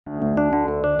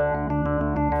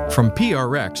From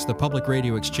PRX, the Public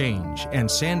Radio Exchange, and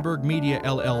Sandberg Media,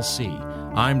 LLC,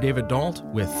 I'm David Dalt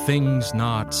with Things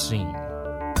Not Seen.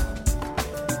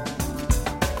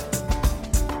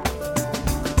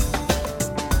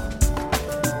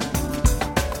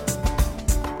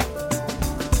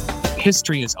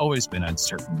 History has always been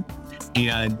uncertain,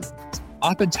 and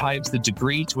oftentimes the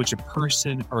degree to which a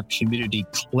person or community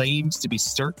claims to be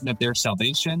certain of their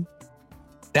salvation,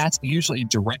 that's usually a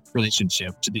direct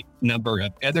relationship to the number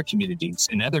of other communities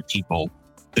and other people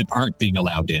that aren't being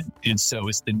allowed in. And so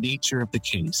it's the nature of the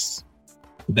case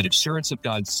that assurance of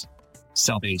God's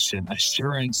salvation,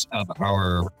 assurance of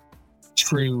our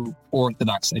true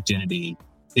Orthodox identity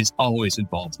is always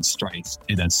involved in strife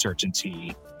and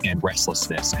uncertainty and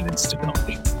restlessness and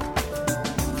instability.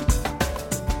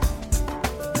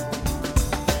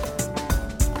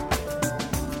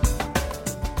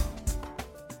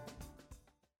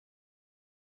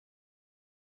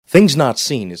 Things Not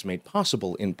Seen is made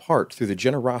possible in part through the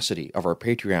generosity of our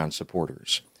Patreon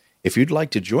supporters. If you'd like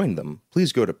to join them,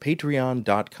 please go to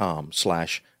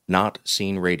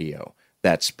patreon.com/notseenradio.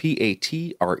 That's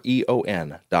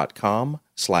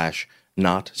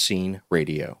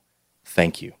patreon.com/notseenradio.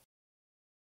 Thank you.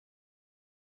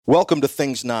 Welcome to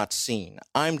Things Not Seen.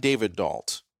 I'm David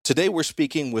Dalt. Today we're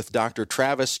speaking with Dr.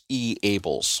 Travis E.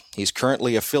 Abels. He's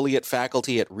currently affiliate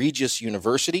faculty at Regis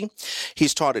University.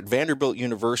 He's taught at Vanderbilt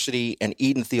University and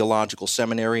Eden Theological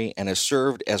Seminary and has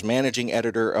served as managing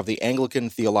editor of the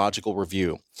Anglican Theological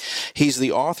Review. He's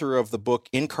the author of the book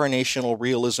Incarnational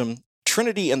Realism,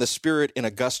 Trinity and the Spirit in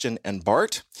Augustine and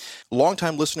Barth.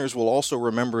 Longtime listeners will also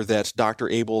remember that Dr.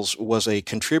 Abels was a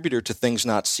contributor to Things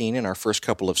Not Seen in our first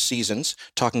couple of seasons,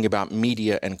 talking about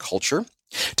media and culture.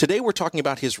 Today we're talking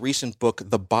about his recent book,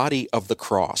 The Body of the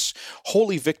Cross,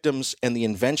 Holy Victims and the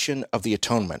Invention of the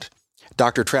Atonement.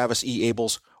 Dr. Travis E.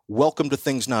 Abels, welcome to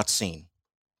Things Not Seen.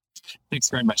 Thanks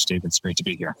very much, David. It's great to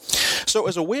be here. So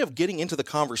as a way of getting into the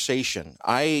conversation,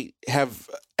 I have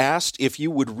asked if you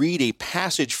would read a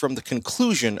passage from the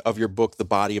conclusion of your book, The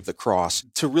Body of the Cross,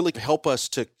 to really help us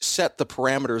to set the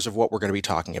parameters of what we're going to be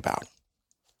talking about.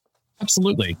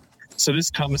 Absolutely. So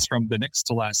this comes from the next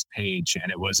to last page,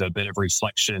 and it was a bit of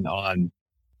reflection on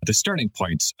the starting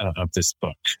points of this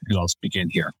book. And I'll begin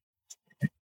here.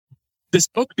 This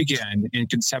book began, in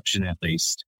conception at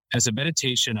least, as a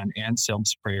meditation on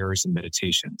Anselm's prayers and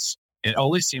meditations. It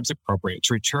only seems appropriate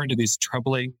to return to these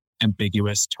troubling,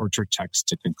 ambiguous, tortured texts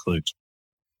to conclude.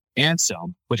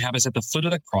 Anselm would have us at the foot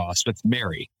of the cross with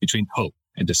Mary between hope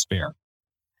and despair.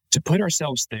 To put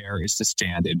ourselves there is to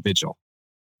stand in vigil.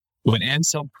 When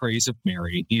Anselm prays of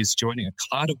Mary, he is joining a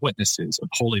cloud of witnesses of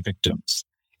holy victims,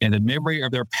 and the memory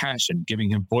of their passion giving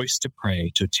him voice to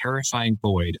pray to a terrifying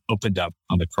void opened up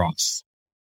on the cross.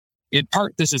 In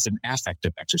part, this is an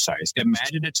affective exercise,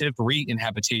 imaginative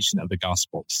re-inhabitation of the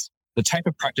Gospels, the type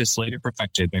of practice later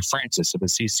perfected by Francis of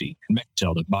Assisi and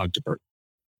Mechthild of Magdeburg.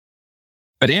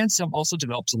 But Anselm also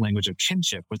develops a language of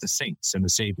kinship with the saints and the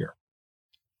Savior.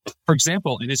 For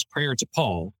example, in his prayer to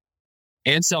Paul,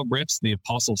 Anselm riffs the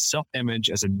apostle's self-image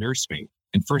as a nursemaid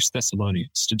in 1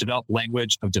 Thessalonians to develop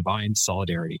language of divine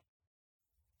solidarity.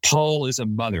 Paul is a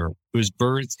mother who has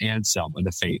birthed Anselm in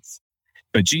the faith,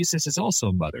 but Jesus is also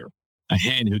a mother, a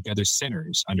hen who gathers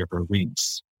sinners under her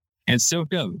wings, and so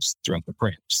goes throughout the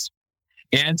prayers.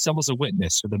 Anselm was a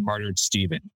witness for the martyred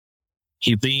Stephen.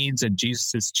 He leans in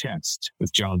Jesus' chest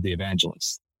with John the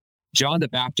Evangelist. John the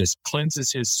Baptist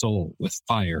cleanses his soul with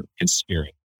fire and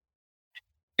spirit.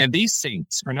 And these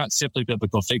saints are not simply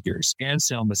biblical figures.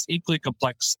 Anselm's equally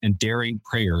complex and daring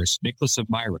prayers, Nicholas of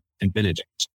Myra and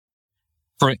Benedict.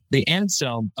 For the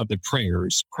Anselm of the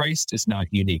prayers, Christ is not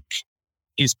unique.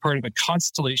 He's part of a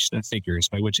constellation of figures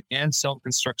by which Anselm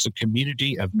constructs a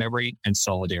community of memory and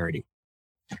solidarity.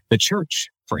 The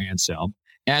Church, for Anselm,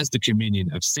 as the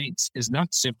communion of saints, is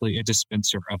not simply a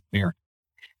dispenser of merit.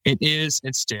 It is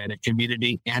instead a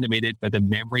community animated by the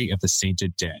memory of the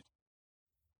sainted dead.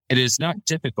 It is not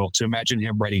difficult to imagine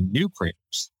him writing new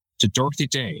prayers to Dorothy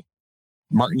Day,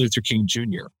 Martin Luther King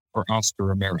Jr., or Oscar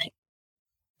Romero.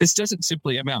 This doesn't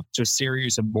simply amount to a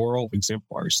series of moral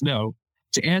exemplars. No,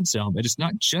 to Anselm, it is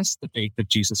not just the faith of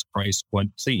Jesus Christ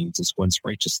one pleads as one's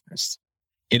righteousness.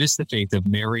 It is the faith of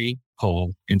Mary,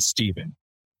 Paul, and Stephen.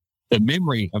 The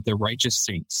memory of the righteous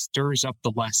saints stirs up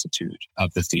the lassitude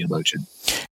of the theologian.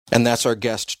 And that's our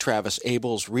guest, Travis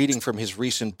Abels, reading from his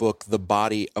recent book, The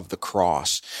Body of the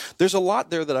Cross. There's a lot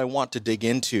there that I want to dig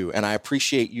into, and I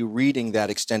appreciate you reading that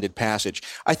extended passage.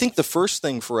 I think the first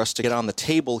thing for us to get on the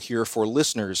table here for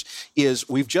listeners is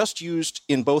we've just used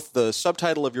in both the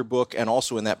subtitle of your book and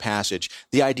also in that passage,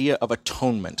 the idea of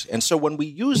atonement. And so when we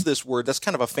use this word, that's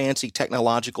kind of a fancy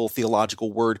technological,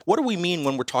 theological word. What do we mean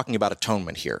when we're talking about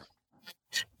atonement here?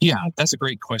 Yeah, that's a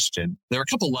great question. There are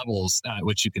a couple levels at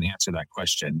which you can answer that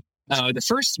question. The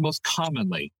first, most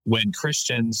commonly, when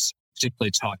Christians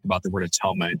particularly talk about the word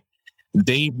atonement,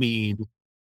 they mean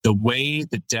the way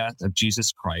the death of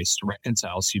Jesus Christ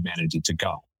reconciles humanity to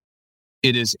God.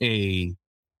 It is a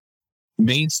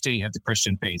mainstay of the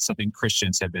Christian faith, something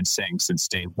Christians have been saying since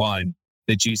day one,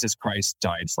 that Jesus Christ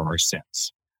died for our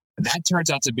sins. That turns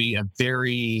out to be a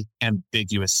very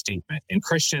ambiguous statement. And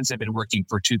Christians have been working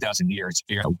for 2,000 years to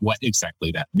figure out what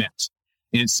exactly that meant.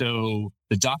 And so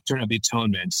the doctrine of the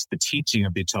atonement, the teaching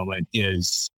of the atonement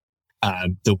is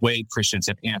the way Christians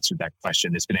have answered that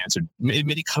question. It's been answered in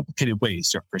many complicated ways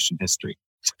throughout Christian history.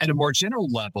 At a more general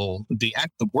level, the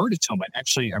word atonement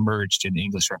actually emerged in the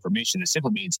English Reformation. It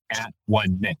simply means at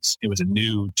one mint. It was a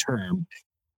new term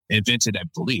invented, I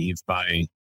believe, by...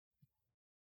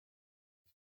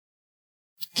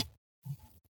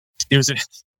 It was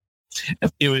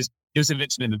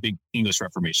invented in the big English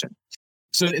Reformation.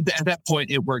 So at that point,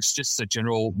 it works just as a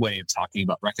general way of talking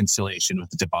about reconciliation with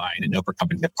the divine and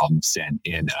overcoming the problem of sin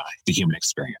in the human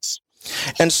experience.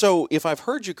 And so, if I've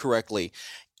heard you correctly,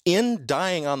 in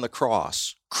dying on the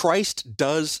cross, Christ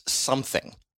does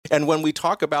something. And when we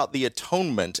talk about the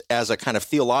atonement as a kind of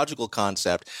theological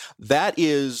concept, that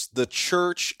is the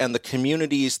church and the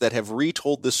communities that have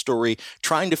retold this story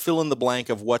trying to fill in the blank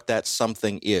of what that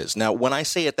something is. Now, when I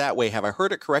say it that way, have I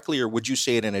heard it correctly, or would you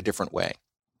say it in a different way?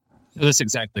 That's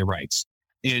exactly right.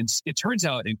 And it turns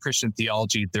out in Christian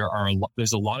theology,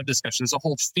 there's a lot of discussion. There's a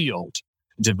whole field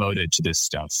devoted to this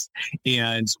stuff.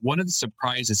 And one of the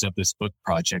surprises of this book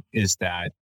project is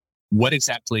that what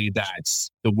exactly that's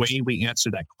the way we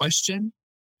answer that question,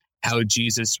 how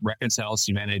Jesus reconciles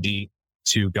humanity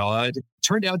to God,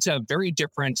 turned out to have very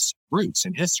different roots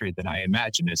in history than I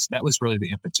imagined. That was really the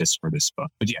impetus for this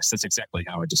book. But yes, that's exactly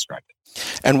how I described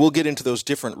it. And we'll get into those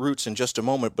different roots in just a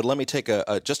moment, but let me take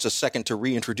just a second to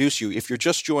reintroduce you. If you're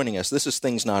just joining us, this is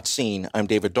Things Not Seen. I'm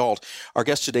David Dalt. Our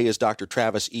guest today is Dr.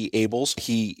 Travis E. Abels.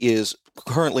 He is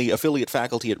currently affiliate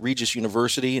faculty at Regis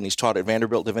University, and he's taught at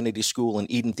Vanderbilt Divinity School and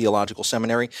Eden Theological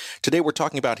Seminary. Today we're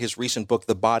talking about his recent book,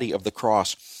 The Body of the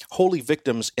Cross, Holy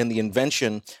Victims and the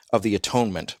Invention of the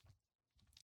Atonement.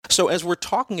 So as we're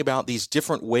talking about these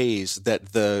different ways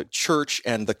that the church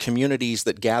and the communities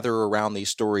that gather around these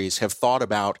stories have thought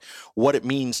about what it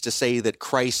means to say that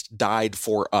Christ died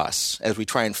for us, as we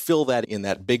try and fill that in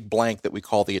that big blank that we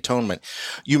call the atonement,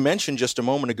 you mentioned just a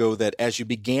moment ago that as you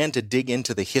began to dig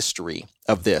into the history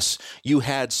of this, you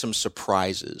had some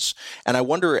surprises. And I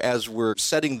wonder, as we're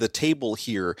setting the table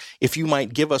here, if you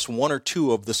might give us one or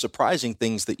two of the surprising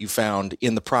things that you found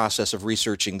in the process of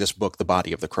researching this book, The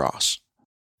Body of the Cross.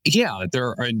 Yeah,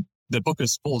 the book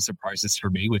is full of surprises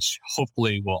for me, which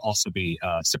hopefully will also be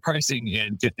surprising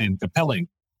and compelling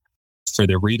for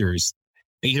the readers.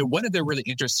 And, one of the really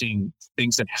interesting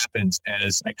things that happens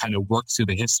as I kind of work through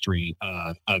the history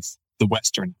of the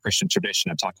Western Christian tradition,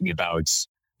 I'm talking about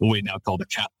what we now call the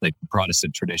Catholic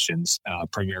Protestant traditions,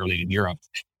 primarily in Europe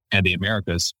and the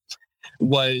Americas,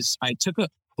 was I took a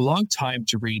long time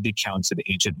to read the accounts of the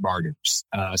ancient martyrs.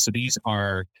 So these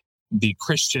are the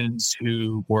Christians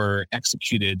who were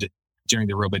executed during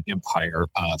the Roman Empire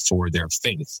for their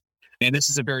faith. And this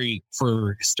is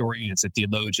for historians and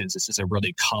theologians, this is a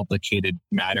really complicated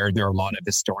matter. There are a lot of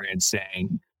historians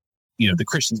saying, the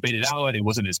Christians made it out. It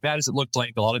wasn't as bad as it looked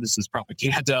like. A lot of this is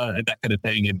propaganda and that kind of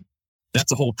thing. And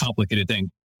that's a whole complicated thing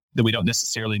that we don't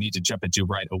necessarily need to jump into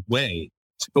right away.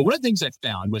 But one of the things I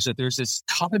found was that there's this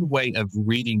common way of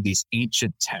reading these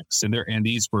ancient texts, and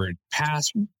these were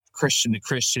passed Christian to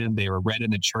Christian. They were read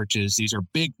in the churches. These are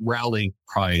big rallying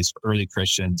cries for early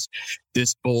Christians.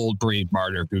 This bold, brave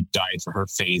martyr who died for her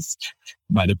faith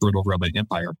by the brutal Roman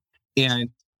Empire. And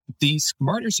these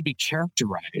martyrs would be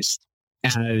characterized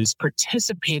as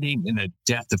participating in the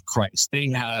death of Christ. They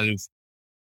have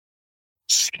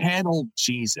channeled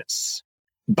Jesus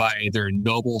by their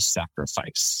noble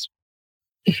sacrifice.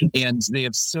 And they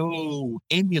have so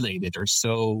emulated or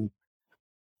so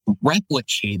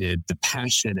replicated the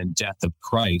passion and death of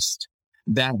Christ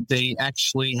that they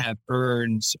actually have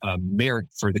earned merit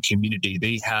for the community.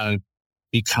 They have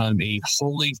become a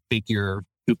holy figure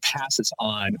who passes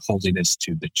on holiness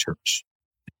to the church.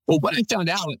 Well, what I found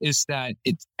out is that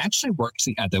it actually works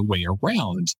the other way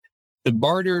around. the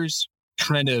martyrs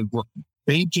kind of were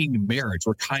banking merit,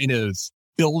 were kind of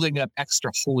building up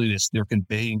extra holiness they're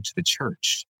conveying to the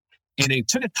church. And it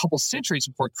took a couple centuries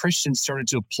before Christians started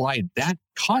to apply that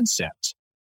concept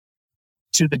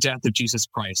to the death of Jesus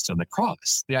Christ on the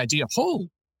cross. The idea of, oh,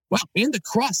 wow, in the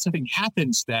cross, something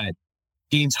happens that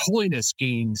gains holiness,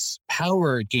 gains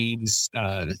power, gains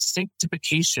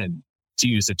sanctification, to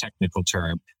use a technical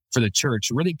term, for the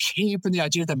church. It really came from the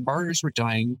idea that martyrs were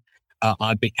dying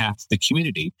on behalf of the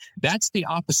community. That's the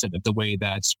opposite of the way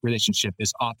that relationship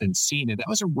is often seen. And that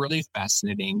was a really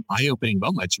fascinating, eye-opening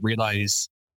moment to realize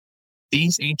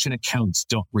these ancient accounts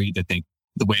don't read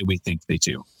the way we think they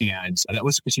do. And that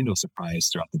was a continual surprise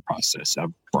throughout the process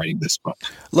of writing this book.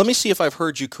 Let me see if I've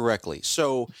heard you correctly.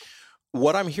 So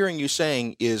what I'm hearing you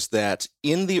saying is that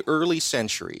in the early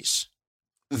centuries,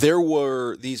 there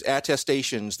were these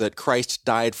attestations that Christ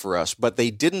died for us, but they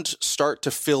didn't start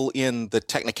to fill in the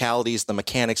technicalities, the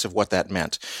mechanics of what that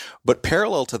meant. But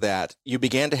parallel to that, you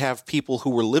began to have people who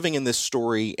were living in this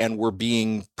story and were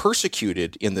being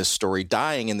persecuted in this story,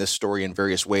 dying in this story in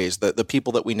various ways. The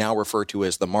people that we now refer to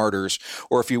as the martyrs,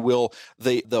 or if you will,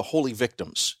 the holy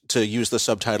victims, to use the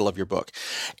subtitle of your book.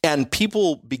 And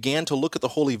people began to look at the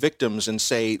holy victims and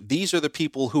say, these are the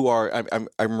people who are, I'm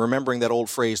remembering that old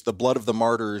phrase, the blood of the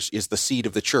martyrs is the seed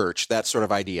of the church, that sort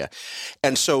of idea.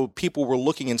 And so people were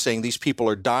looking and saying, these people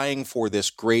are dying for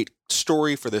this great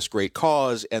story, for this great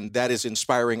cause, and that is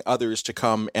inspiring others to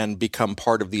come and become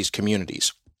part of these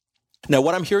communities. Now,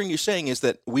 what I'm hearing you saying is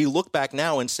that we look back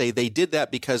now and say they did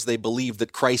that because they believed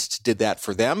that Christ did that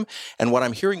for them. And what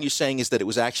I'm hearing you saying is that it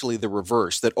was actually the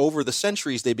reverse, that over the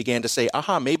centuries they began to say,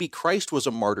 aha, maybe Christ was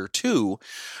a martyr too.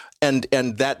 And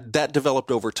that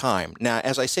developed over time. Now,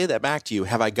 as I say that back to you,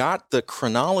 have I got the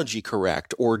chronology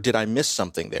correct, or did I miss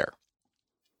something there?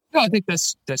 No, I think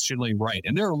that's generally right.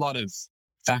 And there are a lot of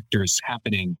factors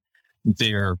happening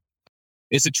there.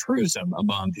 It's a truism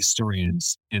among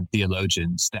historians and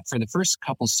theologians that for the first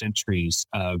couple centuries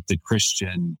of the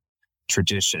Christian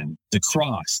tradition, the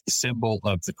cross, the symbol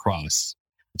of the cross,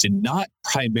 did not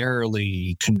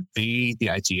primarily convey the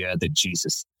idea that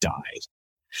Jesus died.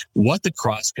 What the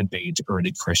cross conveyed to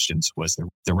early Christians was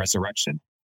the resurrection.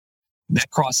 That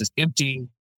cross is empty.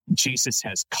 Jesus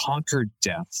has conquered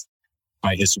death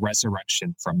by his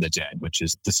resurrection from the dead, which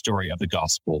is the story of the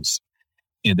Gospels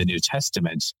in the New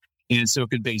Testament. And so it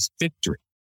conveys victory.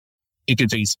 It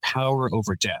conveys power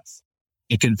over death.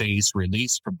 It conveys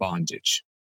release from bondage.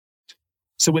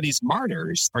 So when these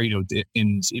martyrs are,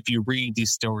 and if you read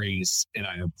these stories, and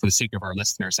for the sake of our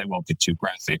listeners, I won't get too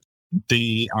graphic,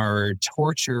 they are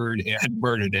tortured and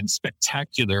murdered in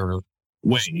spectacular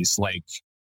ways, like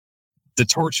the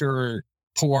torture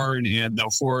porn and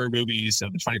the horror movies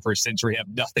of the 21st century have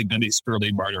nothing on these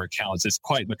early martyr accounts. It's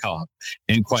quite macabre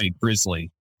and quite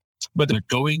grisly. But they're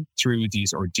going through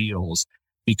these ordeals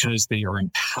because they are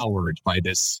empowered by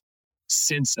this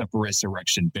sense of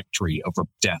resurrection victory over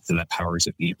death and the powers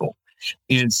of evil.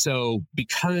 And so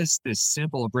because this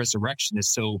symbol of resurrection is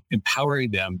so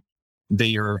empowering them,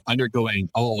 they are undergoing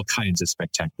all kinds of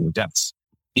spectacular deaths.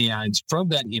 And from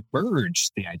that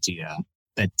emerged the idea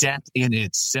that death in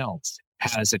itself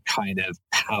has a kind of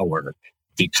power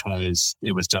because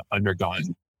it was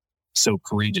undergone so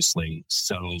courageously,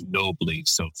 so nobly,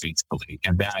 so faithfully.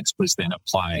 And that was then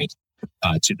applied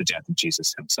to the death of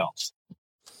Jesus himself.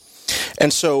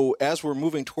 And so as we're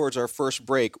moving towards our first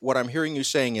break, what I'm hearing you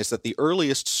saying is that the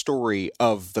earliest story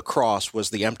of the cross was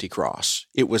the empty cross.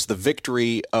 It was the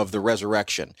victory of the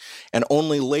resurrection. And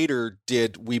only later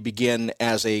did we begin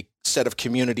as a set of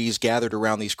communities gathered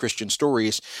around these Christian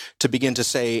stories to begin to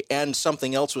say, and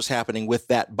something else was happening with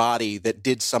that body that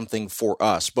did something for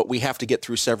us. But we have to get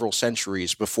through several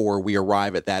centuries before we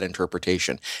arrive at that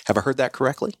interpretation. Have I heard that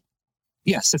correctly?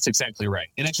 Yes, that's exactly right.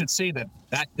 And I should say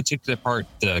that particular part,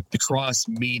 the cross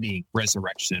meaning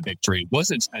resurrection and victory,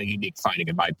 wasn't a unique finding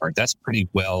on my part. That's pretty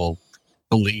well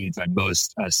believed by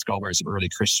most scholars of early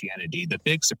Christianity. The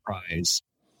big surprise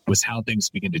was how things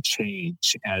began to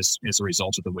change as a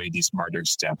result of the way these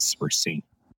martyrs' deaths were seen.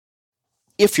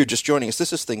 If you're just joining us,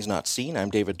 this is Things Not Seen.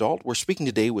 I'm David Dalt. We're speaking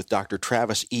today with Dr.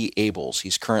 Travis E. Abels.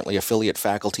 He's currently affiliate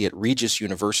faculty at Regis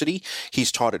University.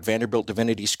 He's taught at Vanderbilt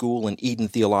Divinity School and Eden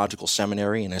Theological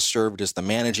Seminary and has served as the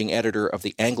managing editor of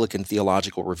the Anglican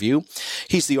Theological Review.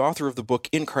 He's the author of the book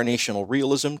Incarnational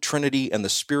Realism, Trinity and the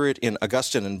Spirit in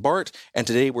Augustine and Barth. And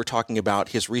today we're talking about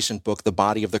his recent book, The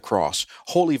Body of the Cross,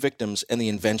 Holy Victims and the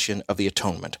Invention of the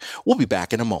Atonement. We'll be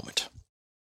back in a moment.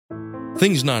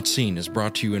 Things Not Seen is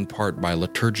brought to you in part by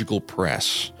Liturgical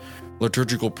Press.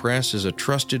 Liturgical Press is a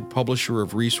trusted publisher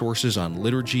of resources on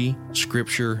liturgy,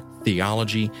 scripture,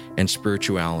 theology, and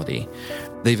spirituality.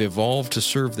 They've evolved to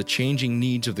serve the changing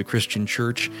needs of the Christian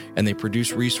church, and they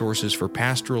produce resources for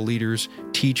pastoral leaders,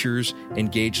 teachers,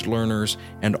 engaged learners,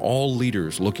 and all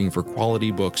leaders looking for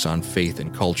quality books on faith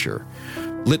and culture.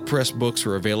 Lit Press books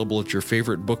are available at your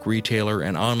favorite book retailer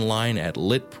and online at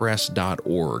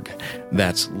litpress.org.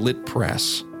 That's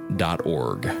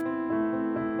litpress.org.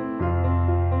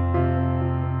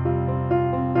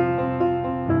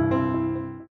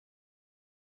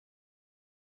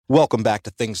 Welcome back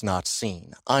to Things Not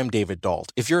Seen. I'm David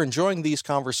Dalt. If you're enjoying these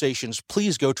conversations,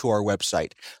 please go to our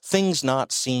website,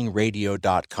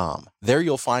 thingsnotseenradio.com. There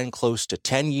you'll find close to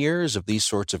 10 years of these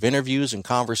sorts of interviews and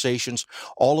conversations,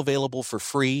 all available for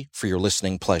free for your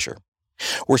listening pleasure.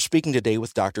 We're speaking today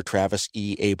with Dr. Travis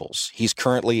E. Abels. He's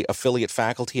currently affiliate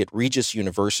faculty at Regis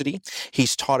University.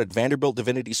 He's taught at Vanderbilt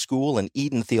Divinity School and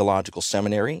Eden Theological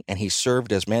Seminary, and he's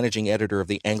served as managing editor of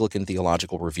the Anglican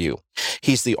Theological Review.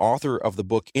 He's the author of the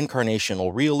book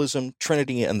Incarnational Realism,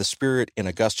 Trinity and the Spirit in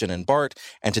Augustine and Barth,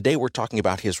 and today we're talking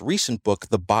about his recent book,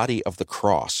 The Body of the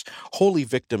Cross, Holy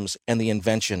Victims and the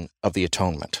Invention of the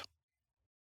Atonement.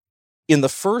 In the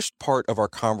first part of our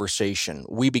conversation,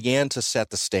 we began to set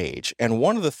the stage, and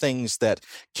one of the things that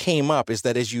came up is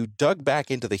that as you dug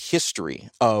back into the history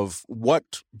of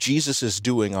what Jesus is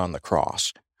doing on the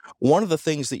cross, one of the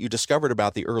things that you discovered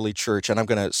about the early church, and I'm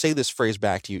going to say this phrase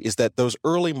back to you, is that those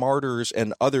early martyrs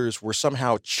and others were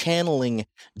somehow channeling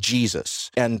Jesus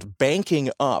and banking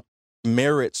up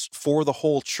merits for the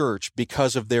whole church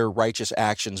because of their righteous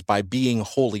actions by being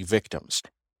holy victims.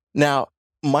 Now,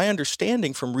 my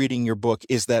understanding from reading your book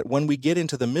is that when we get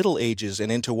into the Middle Ages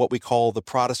and into what we call the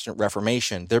Protestant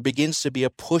Reformation, there begins to be a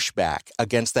pushback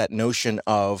against that notion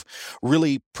of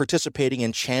really participating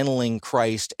in channeling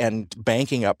Christ and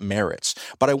banking up merits.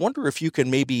 But I wonder if you can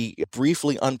maybe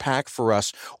briefly unpack for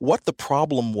us what the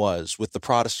problem was with the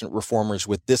Protestant reformers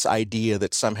with this idea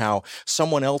that somehow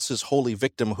someone else's holy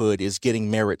victimhood is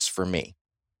getting merits for me.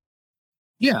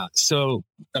 Yeah. So,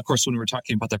 of course, when we're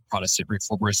talking about the Protestant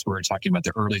reformers, we're talking about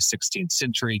the early 16th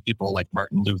century, people like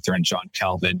Martin Luther and John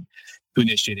Calvin, who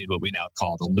initiated what we now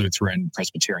call the Lutheran,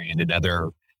 Presbyterian, and other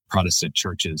Protestant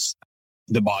churches,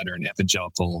 the modern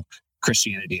evangelical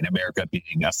Christianity in America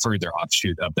being a further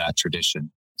offshoot of that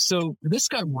tradition. So this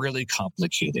got really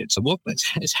complicated. So what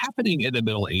is happening in the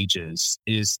Middle Ages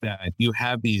is that you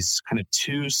have these kind of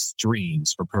two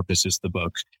streams for purposes of the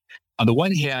book. On the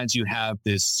one hand, you have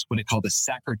this, what they call the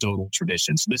sacerdotal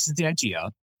tradition. So this is the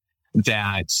idea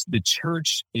that the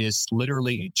church is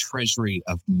literally a treasury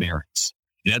of merit.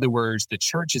 In other words, the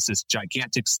church is this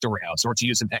gigantic storehouse, or to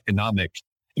use an economic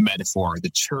metaphor,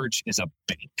 the church is a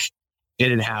bank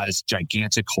and it has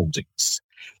gigantic holdings.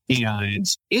 And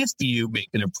if you make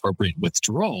an appropriate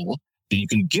withdrawal, then you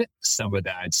can get some of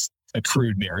that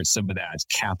accrued merit, some of that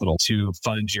capital to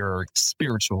fund your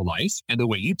spiritual life. And the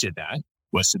way you did that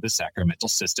was through the sacramental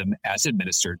system as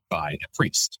administered by a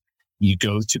priest. You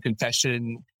go to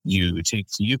confession, you take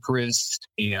the Eucharist,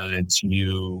 and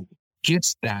you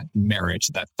get that merit,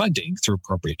 that funding through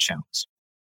appropriate channels.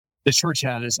 The church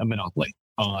has a monopoly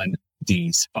on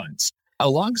these funds.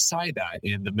 Alongside that,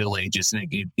 in the Middle Ages, and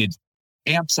it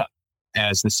amps up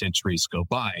as the centuries go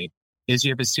by, is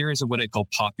you have a series of what I call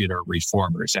popular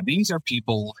reformers. And these are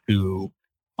people who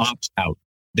opt out.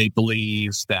 They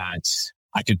believe that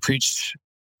I could preach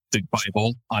the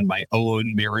Bible on my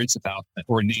own merits about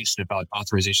ordination, about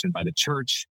authorization by the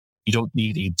church. You don't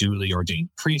need a duly ordained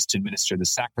priest to administer the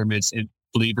sacraments, and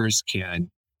believers can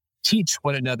teach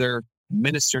one another,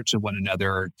 minister to one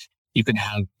another. You can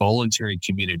have voluntary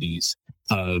communities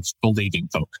of believing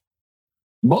folk.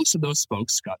 Most of those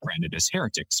folks got branded as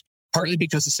heretics, partly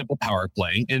because of simple power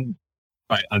play and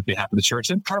on behalf of the church,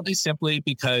 and partly simply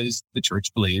because the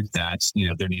church believed that,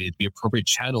 there needed to be appropriate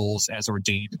channels as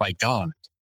ordained by God.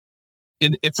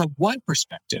 And from one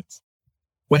perspective,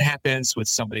 what happens with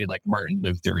somebody like Martin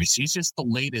Luther is he's just the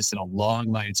latest in a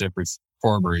long lines of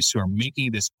reformers who are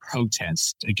making this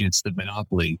protest against the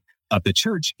monopoly of the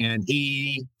church, and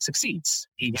he succeeds.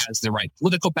 He has the right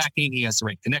political backing, he has the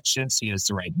right connections, he has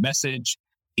the right message,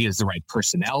 he has the right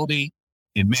personality,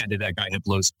 and man, did that guy have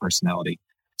Lowe's personality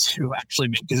to actually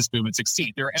make this movement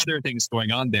succeed. There are other things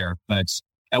going on there, but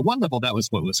at one level, that was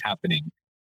what was happening.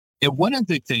 And one of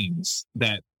the things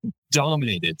that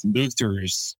dominated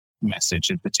Luther's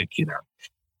message in particular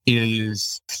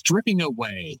is stripping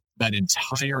away that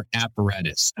entire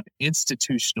apparatus of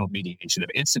institutional mediation, of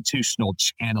institutional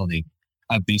channeling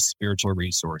of these spiritual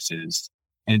resources,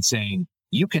 and saying,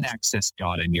 you can access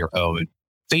God on your own.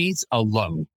 Faith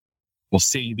alone will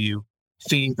save you.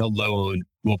 Faith alone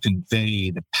will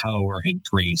convey the power and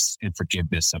grace and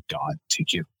forgiveness of God to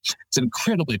you. It's an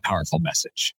incredibly powerful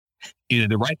message. In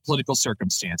the right political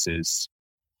circumstances,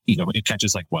 it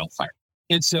catches like wildfire.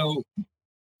 And so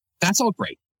that's all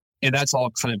great. And that's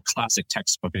all kind of classic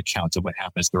textbook accounts of what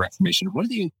happens to the Reformation. One of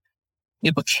the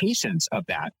implications of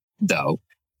that, though,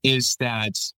 is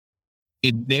that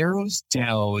it narrows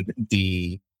down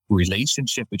the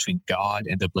relationship between God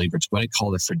and the believer to what I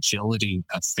call the fragility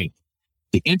of faith.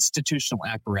 The institutional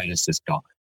apparatus is gone.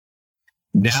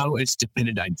 Now it's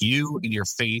dependent on you and your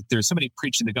faith. There's somebody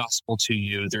preaching the gospel to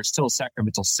you. There's still a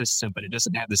sacramental system, but it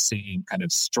doesn't have the same kind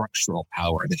of structural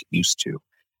power that it used to.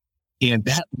 And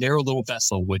that narrow little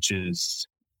vessel, which is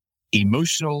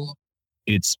emotional,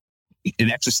 it's an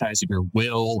exercise of your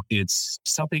will, it's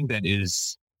something that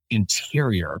is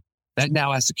interior, that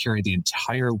now has to carry the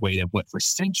entire weight of what for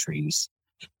centuries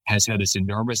has had this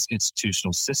enormous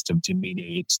institutional system to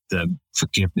mediate the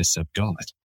forgiveness of God.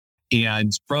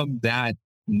 And from that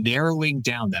narrowing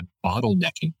down, that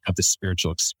bottlenecking of the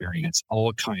spiritual experience,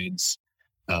 all kinds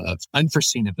of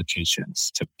unforeseen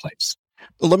implications took place.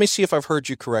 Let me see if I've heard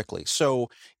you correctly. So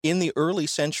in the early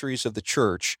centuries of the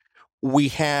church, we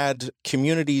had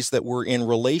communities that were in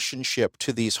relationship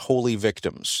to these holy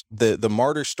victims. The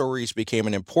martyr stories became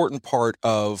an important part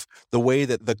of the way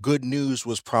that the good news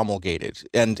was promulgated.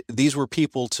 And these were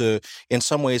people to, in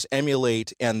some ways,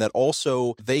 emulate, and that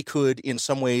also they could, in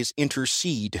some ways,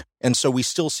 intercede. And so we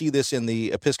still see this in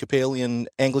the Episcopalian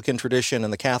Anglican tradition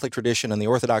and the Catholic tradition and the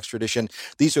Orthodox tradition.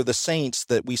 These are the saints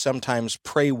that we sometimes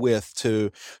pray with to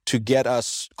get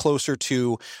us closer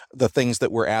to the things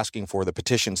that we're asking for, the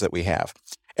petitions that we have.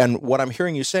 And what I'm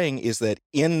hearing you saying is that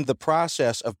in the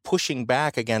process of pushing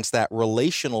back against that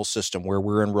relational system where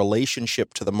we're in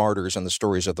relationship to the martyrs and the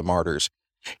stories of the martyrs,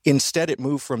 instead it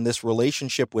moved from this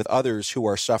relationship with others who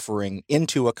are suffering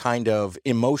into a kind of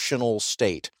emotional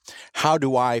state. How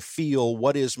do I feel?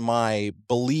 What is my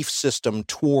belief system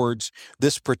towards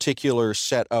this particular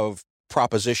set of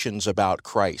propositions about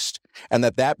Christ? And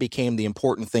that became the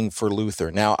important thing for Luther.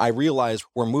 Now, I realize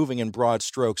we're moving in broad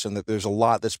strokes and that there's a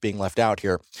lot that's being left out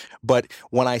here. But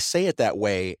when I say it that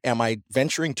way, am I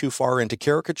venturing too far into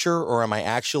caricature, or am I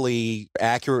actually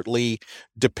accurately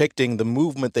depicting the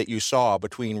movement that you saw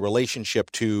between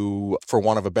relationship to, for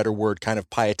want of a better word, kind of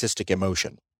pietistic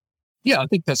emotion? Yeah, I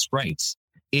think that's right.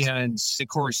 And of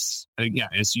course,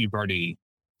 as you've already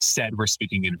said, we're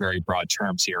speaking in very broad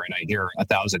terms here, and I hear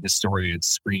 1,000 historians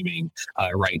screaming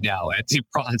right now at the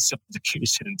broad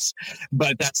simplifications.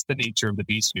 But that's the nature of the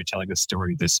beast when you're telling a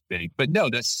story this big. But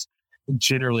no, that's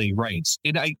generally right.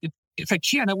 And if I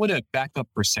can, I want to back up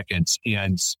for a second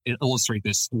and illustrate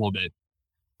this a little bit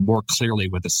more clearly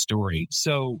with a story.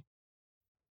 So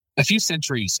a few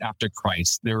centuries after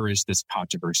Christ, there is this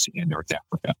controversy in North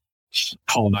Africa,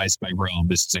 colonized by Rome.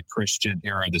 This is a Christian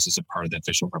era. This is a part of the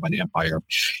official Roman Empire.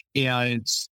 And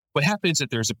what happens is that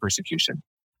there's a persecution.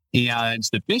 And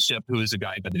the bishop, who is a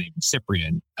guy by the name of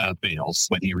Cyprian, bails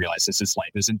when he realizes his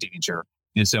life is in danger,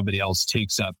 and somebody else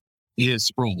takes up his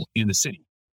role in the city.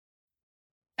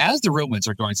 As the Romans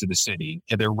are going through the city,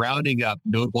 and they're rounding up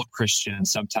notable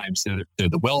Christians, sometimes they're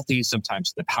the wealthy,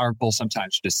 sometimes the powerful,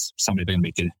 sometimes just somebody they're going to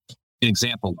make an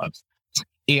example of.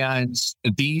 And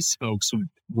these folks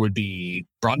would be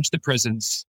brought into the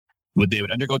prisons, they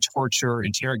would undergo torture,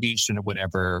 interrogation, or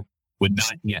whatever, would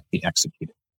not yet be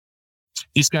executed.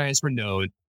 These guys were known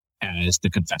as the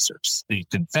confessors. They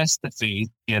confessed the faith,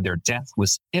 and their death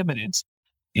was imminent.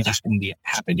 It hadn't yet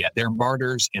happened yet. They're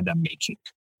martyrs in the making.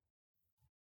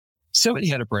 Somebody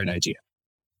had a bright idea.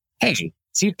 Hey,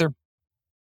 see, they're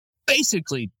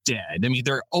basically dead. I mean,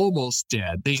 they're almost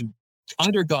dead. They've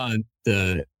undergone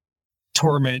the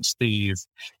torment, they've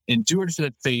endured for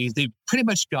the faith, they've pretty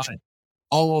much got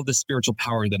all of the spiritual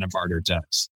power that a martyr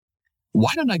does. Why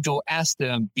don't I go ask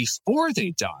them before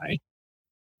they die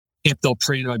if they'll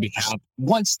pray on my behalf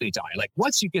once they die? Like,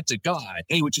 once you get to God,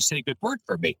 hey, would you say a good word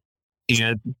for me?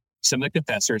 And some of the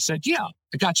confessors said, yeah,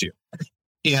 I got you.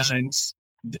 And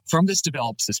from this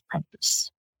develops this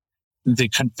practice. The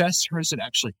confessors would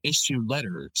actually issue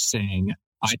letters saying,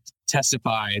 I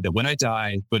testify that when I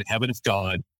die, go to heaven of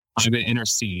God, I'm going to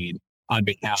intercede on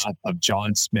behalf of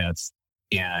John Smith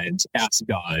and ask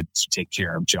God to take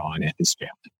care of John and his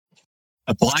family.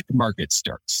 A black market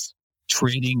starts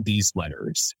trading these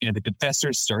letters, and the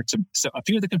confessors so a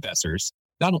few of the confessors,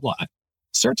 not a lot,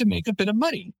 start to make a bit of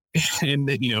money. And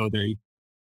then, they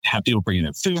have people bringing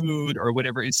in food or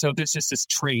whatever. And so there's just this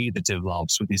trade that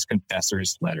develops with these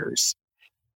confessors' letters.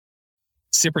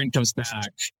 Cyprian comes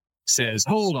back, says,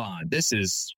 hold on, this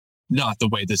is not the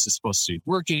way this is supposed to be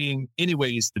working.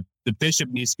 Anyways, the bishop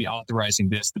needs to be authorizing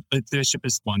this. The bishop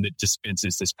is one that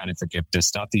dispenses this kind of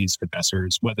forgiveness, not these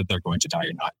confessors, whether they're going to die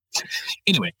or not.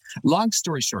 Anyway, long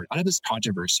story short, out of this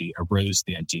controversy arose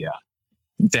the idea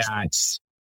that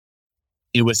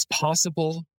it was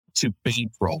possible to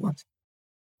bankroll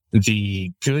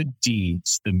the good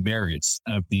deeds, the merits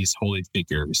of these holy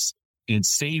figures and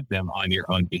save them on your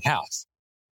own behalf.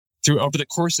 Over the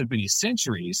course of many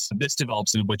centuries, this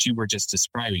develops into what you were just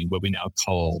describing, what we now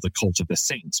call the cult of the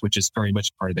saints, which is very much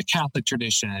part of the Catholic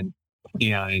tradition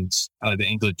and the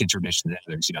Anglican tradition.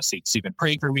 There's, St. Stephen,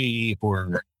 pray for me,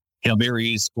 or Hail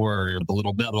Marys, or the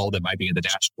little medal that might be in the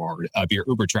dashboard of your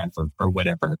Uber driver or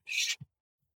whatever.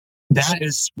 That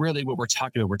is really what we're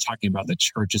talking about. We're talking about the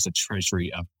church as a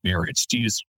treasury of merits. To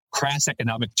use crass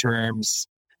economic terms,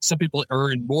 some people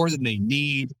earn more than they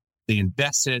need. They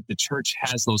invest it. The church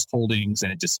has those holdings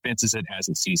and it dispenses it as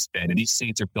it sees fit. And these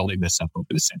saints are building this up over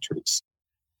the centuries.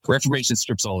 Reformation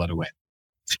strips all that away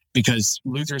because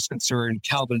Luther's concern,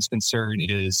 Calvin's concern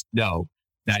is no,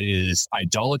 that is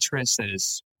idolatrous. That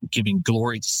is giving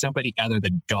glory to somebody other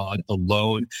than God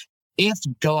alone. If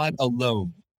God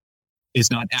alone is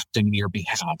not acting on your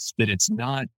behalf, that it's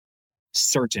not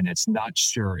certain, it's not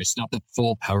sure, it's not the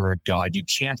full power of God. You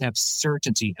can't have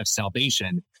certainty of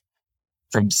salvation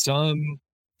from some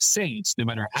saints, no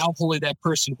matter how holy that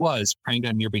person was, praying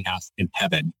on your behalf in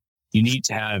heaven. You need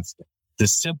to have the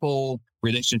simple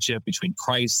relationship between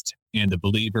Christ and the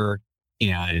believer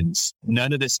and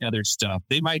none of this other stuff.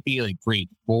 They might be like great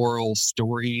moral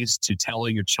stories to tell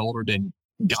your children and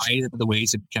guide them in the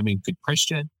ways of becoming a good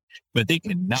Christian, but they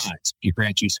cannot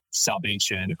grant you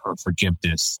salvation or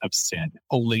forgiveness of sin.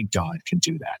 Only God can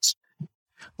do that.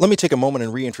 Let me take a moment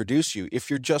and reintroduce you.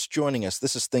 If you're just joining us,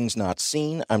 this is Things Not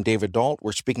Seen. I'm David Dalt.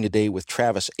 We're speaking today with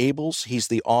Travis Abels. He's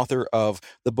the author of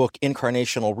the book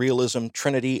Incarnational Realism,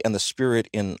 Trinity and the Spirit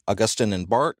in Augustine and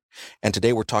Barth. And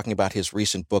today we're talking about his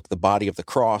recent book, The Body of the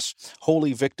Cross,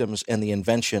 Holy Victims and the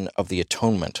Invention of the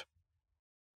Atonement.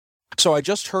 So I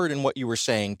just heard in what you were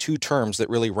saying two terms that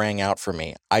really rang out for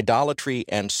me, idolatry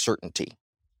and certainty.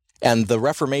 And the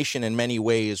Reformation in many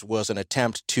ways was an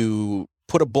attempt to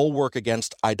put a bulwark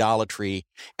against idolatry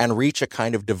and reach a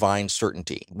kind of divine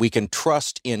certainty. We can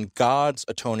trust in God's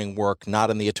atoning work, not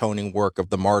in the atoning work of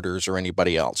the martyrs or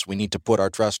anybody else. We need to put our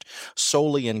trust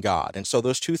solely in God. And so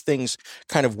those two things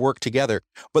kind of work together.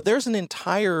 But there's an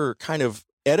entire kind of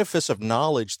edifice of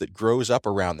knowledge that grows up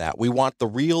around that. We want the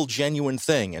real, genuine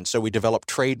thing. And so we develop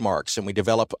trademarks and we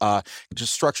develop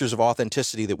structures of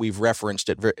authenticity that we've referenced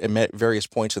at various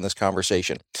points in this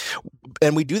conversation.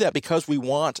 And we do that because we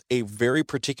want a very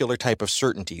particular type of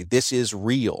certainty. This is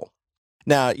real.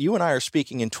 Now, you and I are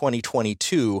speaking in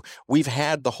 2022. We've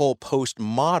had the whole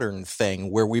postmodern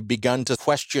thing where we've begun to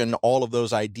question all of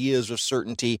those ideas of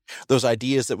certainty, those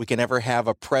ideas that we can never have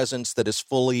a presence that is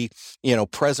fully,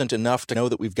 present enough to know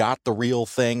that we've got the real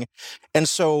thing. And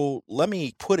so let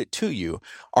me put it to you.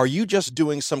 Are you just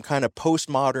doing some kind of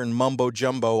postmodern mumbo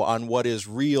jumbo on what is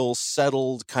real,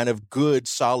 settled, kind of good,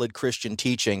 solid Christian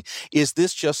teaching? Is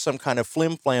this just some kind of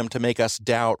flim-flam to make us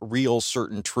doubt real,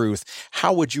 certain truth?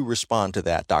 How would you respond to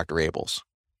that, Dr. Abels?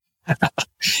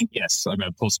 Yes, I'm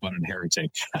a postmodern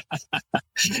heretic.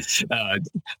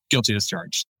 Guilty as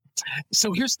charged.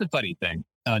 So here's the funny thing.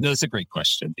 No, it's a great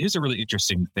question. Here's a really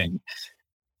interesting thing.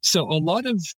 So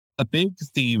a big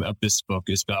theme of this book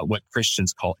is about what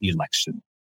Christians call election.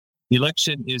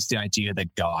 Election is the idea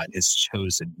that God has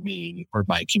chosen me or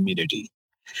my community,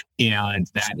 and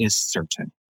that is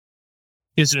certain.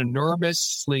 It's an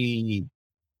enormously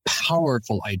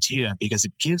powerful idea because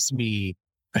it gives me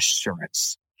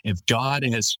assurance. If God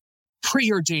has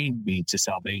preordained me to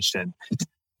salvation,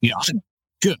 I'm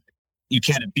good. You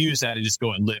can't abuse that and just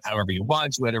go and live however you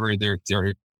want, whatever. There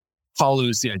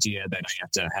follows the idea that I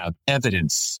have to have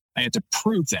evidence. I have to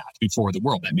prove that before the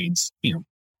world. That means,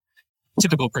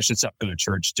 typical Christian stuff, go to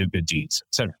church, do good deeds,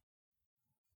 etc.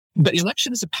 But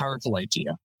election is a powerful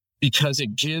idea because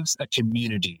it gives a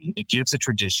community, it gives a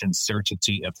tradition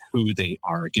certainty of who they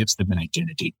are. It gives them an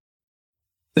identity.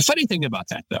 The funny thing about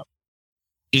that, though,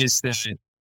 is that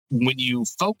when you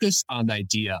focus on the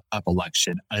idea of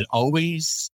election, it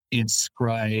always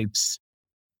inscribes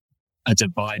a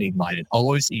dividing line. It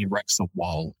always erects a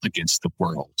wall against the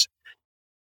world.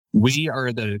 We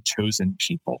are the chosen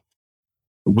people.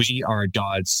 We are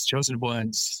God's chosen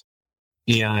ones,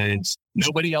 and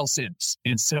nobody else is.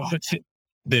 And so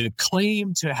the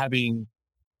claim to having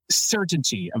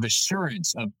certainty of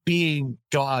assurance of being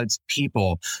God's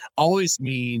people always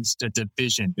means the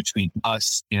division between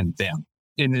us and them.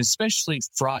 In especially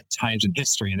fraught times in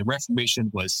history, and the Reformation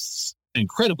was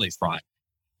incredibly fraught,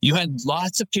 you had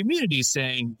lots of communities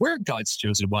saying, we're God's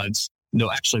chosen ones. No,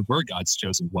 actually, we're God's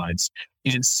chosen ones.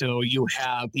 And so you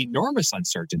have enormous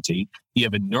uncertainty, you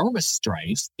have enormous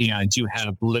strife, and you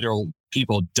have literal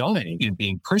people dying and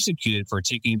being persecuted for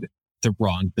taking the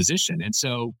wrong position. And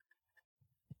so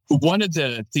one of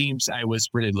the themes I was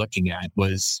really looking at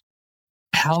was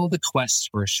how the quest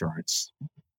for assurance,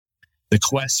 the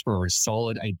quest for a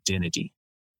solid identity,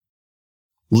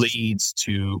 leads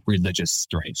to religious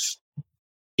strife.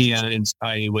 And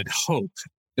I would hope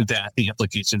that the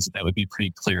implications of that would be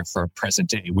pretty clear for present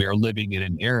day. We are living in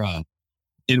an era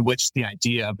in which the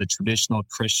idea of the traditional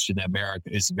Christian America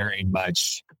is very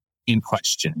much in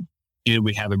question. And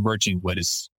we have emerging what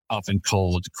is often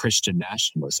called Christian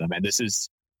nationalism. And this is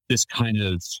this kind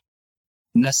of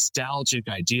nostalgic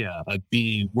idea of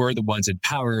being, we're the ones in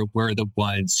power, we're the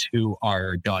ones who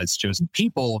are God's chosen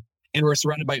people, and we're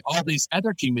surrounded by all these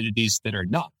other communities that are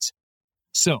not.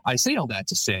 So I say all that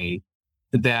to say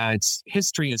that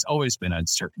history has always been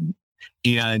uncertain.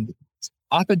 And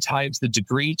oftentimes the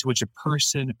degree to which a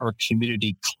person or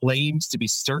community claims to be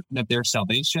certain of their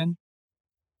salvation,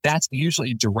 that's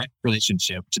usually a direct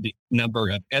relationship to the number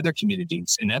of other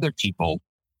communities and other people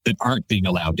that aren't being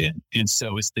allowed in. And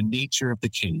so it's the nature of the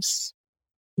case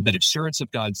that assurance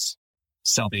of God's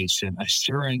salvation,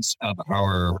 assurance of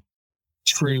our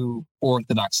true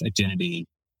Orthodox identity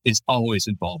is always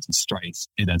involved in strife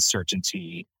and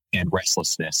uncertainty and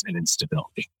restlessness and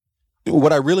instability.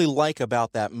 What I really like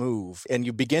about that move, and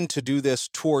you begin to do this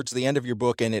towards the end of your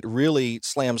book, and it really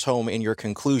slams home in your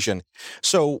conclusion.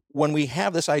 So when we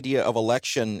have this idea of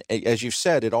election, as you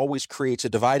said, it always creates a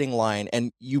dividing line,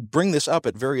 and you bring this up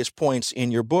at various points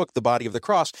in your book, The Body of the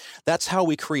Cross. That's how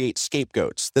we create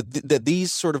scapegoats, that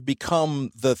these sort of become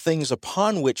the things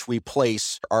upon which we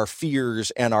place our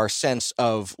fears and our sense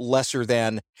of lesser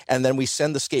than, and then we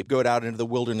send the scapegoat out into the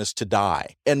wilderness to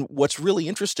die. And what's really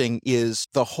interesting is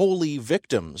the holy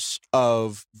victims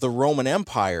of the Roman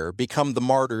Empire become the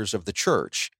martyrs of the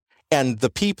church. And the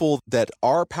people that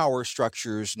our power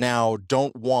structures now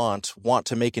don't want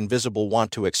to make invisible,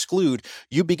 want to exclude,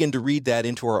 you begin to read that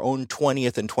into our own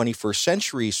 20th and 21st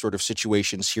century sort of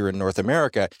situations here in North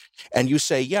America. And you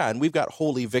say, yeah, and we've got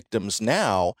holy victims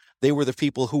now. They were the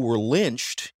people who were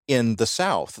lynched in the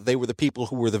South. They were the people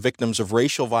who were the victims of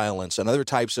racial violence and other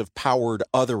types of powered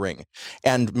othering.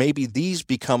 And maybe these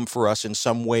become for us in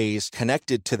some ways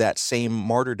connected to that same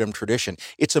martyrdom tradition.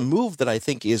 It's a move that I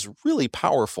think is really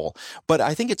powerful, but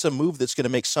I think it's a move that's going to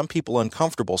make some people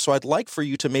uncomfortable. So I'd like for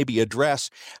you to maybe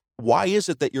address, why is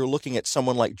it that you're looking at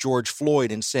someone like George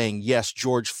Floyd and saying, yes,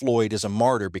 George Floyd is a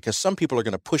martyr? Because some people are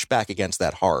going to push back against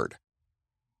that hard.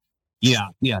 Yeah,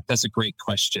 that's a great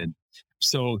question.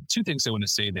 So two things I want to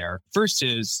say there. First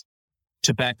is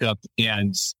to back up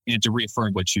and to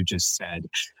reaffirm what you just said.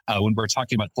 When we're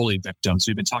talking about holy victims,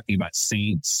 we've been talking about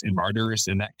saints and martyrs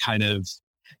and that kind of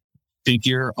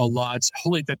figure a lot.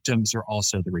 Holy victims are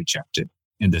also the rejected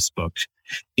in this book.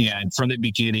 And from the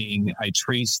beginning, I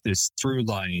trace this through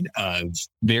line of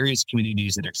various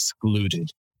communities that are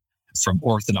excluded from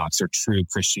Orthodox or true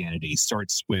Christianity.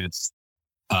 Starts with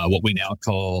what we now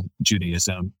call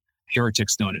Judaism,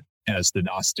 heretics known as the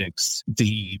Gnostics,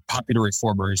 the popular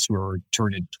reformers who are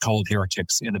called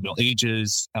heretics in the Middle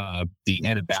Ages, the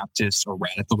Anabaptists or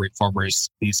radical reformers.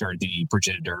 These are the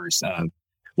progenitors of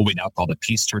what we now call the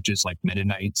peace churches like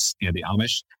Mennonites and the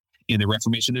Amish. In the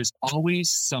Reformation, there's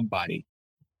always somebody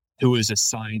who is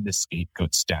assigned the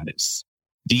scapegoat status.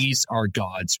 These are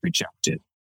God's rejected.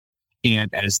 And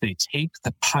as they take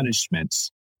the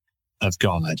punishments of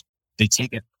God, they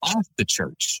take it off the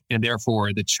church, and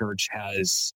therefore the church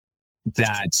has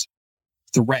that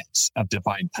threat of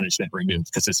divine punishment removed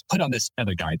because it's put on this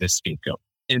other guy, this scapegoat.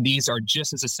 And these are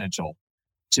just as essential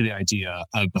to the idea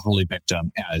of the holy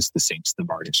victim as the saints, the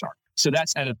martyrs are. So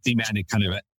that's at a thematic kind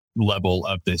of level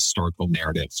of the historical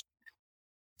narrative.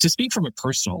 To speak from a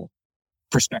personal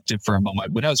perspective for a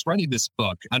moment, when I was writing this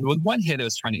book, on one hand, I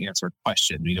was trying to answer a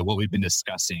question, what we've been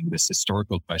discussing, this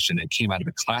historical question that came out of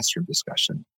a classroom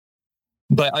discussion.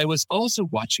 But I was also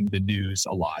watching the news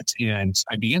a lot, and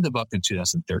I began the book in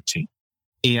 2013.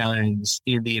 And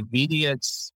in the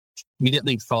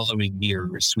immediately following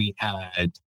years, we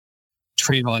had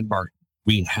Trayvon Martin,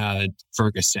 we had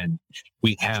Ferguson,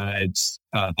 we had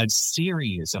a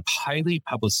series of highly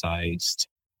publicized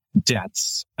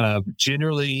deaths of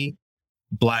generally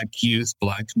Black youth,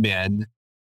 Black men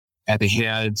at the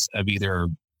hands of either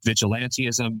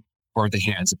vigilantism or at the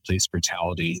hands of police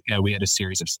brutality. And we had a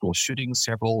series of school shootings,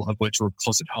 several of which were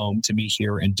close at home to me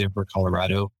here in Denver,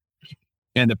 Colorado.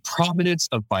 And the prominence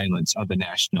of violence on the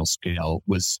national scale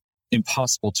was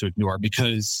impossible to ignore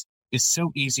because it's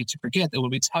so easy to forget that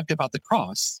when we talk about the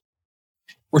cross,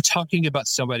 we're talking about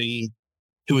somebody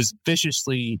who was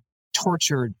viciously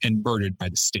tortured and murdered by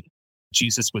the state.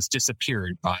 Jesus was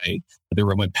disappeared by the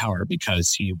Roman power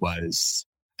because he was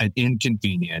an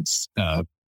inconvenience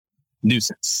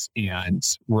nuisance. And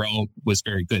Rome was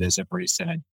very good, as I've already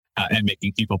said, at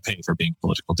making people pay for being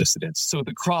political dissidents. So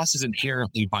the cross is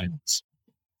inherently violent.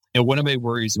 And one of my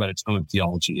worries about atonement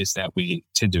theology is that we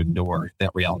tend to ignore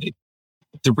that reality.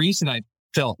 The reason I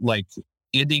felt like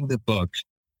ending the book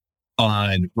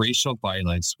on racial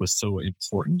violence was so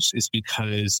important is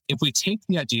because if we take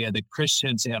the idea that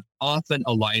Christians have often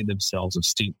aligned themselves with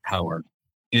state power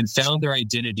and found their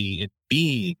identity in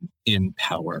being in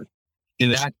power,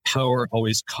 and that power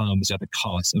always comes at the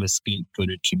cost of a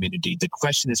scapegoated community. The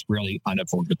question is really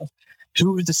unavoidable.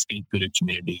 Who is the scapegoated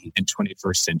community in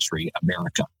 21st century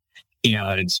America?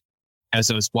 And as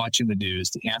I was watching the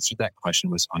news, the answer to that question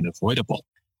was unavoidable.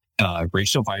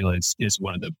 Racial violence is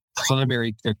one of the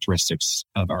primary characteristics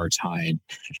of our time.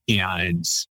 And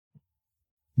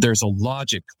there's a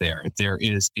logic there.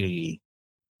 There's a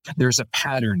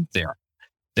pattern there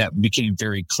that became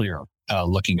very clear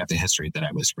looking at the history that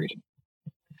I was reading.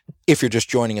 If you're just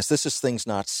joining us, this is Things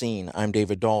Not Seen. I'm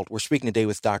David Dalt. We're speaking today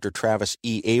with Dr. Travis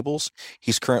E. Abels.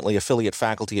 He's currently affiliate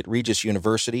faculty at Regis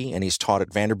University, and he's taught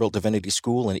at Vanderbilt Divinity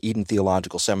School and Eden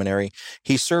Theological Seminary.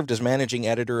 He served as managing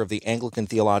editor of the Anglican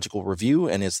Theological Review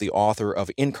and is the author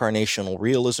of Incarnational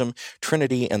Realism,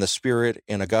 Trinity and the Spirit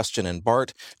in Augustine and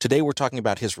Barth. Today we're talking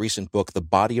about his recent book, The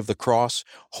Body of the Cross,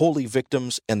 Holy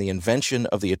Victims and the Invention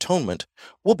of the Atonement.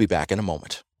 We'll be back in a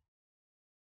moment.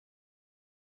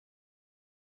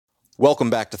 Welcome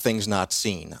back to Things Not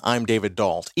Seen. I'm David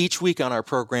Dalt. Each week on our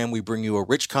program, we bring you a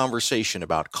rich conversation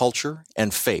about culture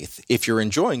and faith. If you're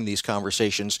enjoying these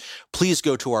conversations, please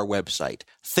go to our website,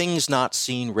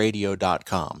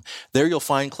 thingsnotseenradio.com. There you'll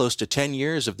find close to 10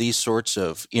 years of these sorts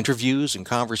of interviews and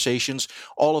conversations,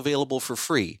 all available for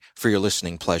free for your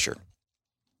listening pleasure.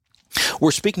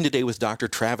 We're speaking today with Dr.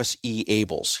 Travis E.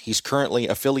 Abels. He's currently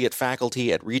affiliate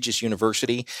faculty at Regis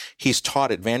University. He's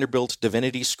taught at Vanderbilt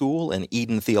Divinity School and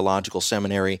Eden Theological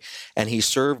Seminary, and he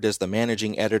served as the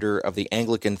managing editor of the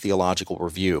Anglican Theological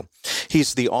Review.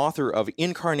 He's the author of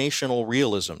Incarnational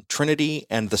Realism, Trinity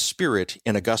and the Spirit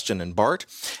in Augustine and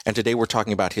Barth, and today we're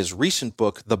talking about his recent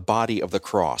book, The Body of the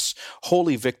Cross,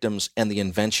 Holy Victims and the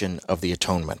Invention of the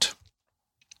Atonement.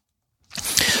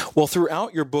 Well,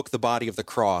 throughout your book, The Body of the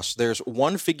Cross, there's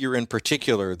one figure in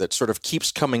particular that sort of keeps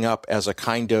coming up as a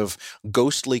kind of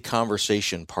ghostly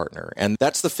conversation partner, and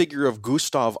that's the figure of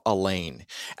Gustav Alain.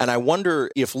 And I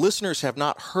wonder if listeners have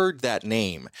not heard that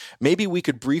name, maybe we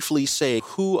could briefly say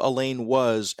who Alain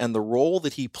was and the role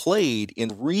that he played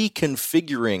in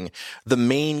reconfiguring the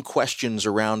main questions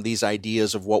around these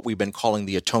ideas of what we've been calling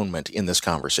the atonement in this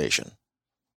conversation.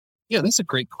 Yeah, that's a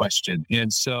great question.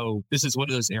 And so this is one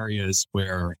of those areas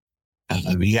where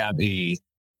we have a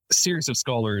series of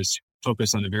scholars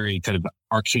focus on a very kind of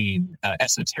arcane,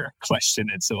 esoteric question.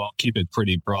 And so I'll keep it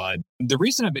pretty broad. The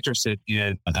reason I'm interested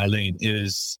in Alain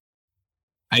is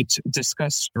I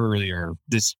discussed earlier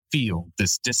this field,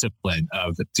 this discipline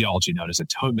of theology known as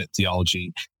atonement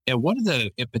theology. And one of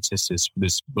the impetuses for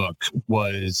this book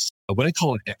was what I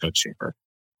call an echo chamber.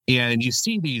 And you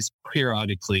see these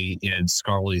periodically in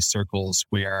scholarly circles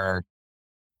where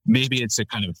maybe it's a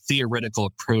kind of theoretical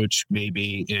approach,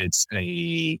 maybe it's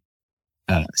a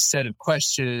set of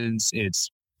questions, it's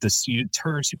the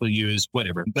terms people use,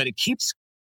 whatever. But it keeps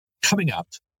coming up,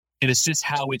 and it's just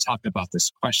how we talk about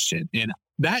this question. And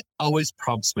that always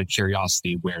prompts my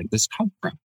curiosity, where did this come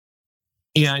from?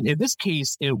 And in this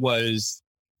case,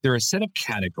 there are a set of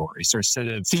categories or a set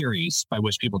of theories by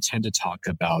which people tend to talk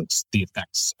about the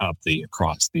effects of the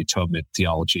cross, the atonement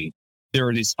theology. There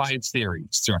are these 5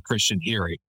 theories throughout Christian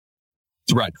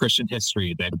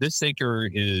history that this thinker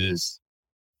is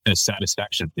a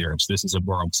satisfaction theorist, this is a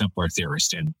moral exemplar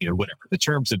theorist, and whatever. The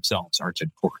terms themselves aren't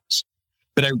important.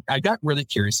 But I got really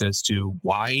curious as to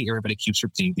why everybody keeps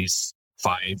repeating these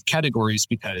 5 categories,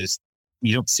 because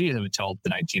you don't see them until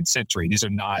the 19th century. These are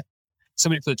not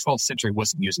somebody for the 12th century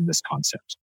wasn't using this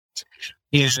concept.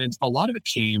 And a lot of it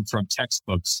came from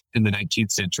textbooks in the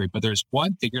 19th century, but there's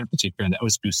one figure in particular, and that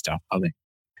was Gustav Alain,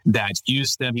 that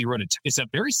used them. He wrote it's a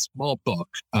very small book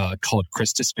called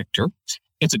Christus Victor.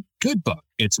 It's a good book.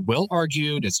 It's well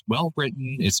argued, it's well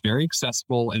written, it's very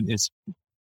accessible, and it's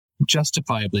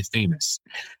justifiably famous.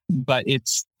 But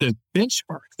it's the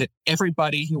benchmark that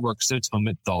everybody who works in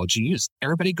atonement theology uses.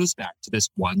 Everybody goes back to this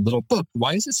one little book.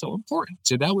 Why is it so important?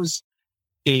 So that was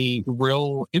a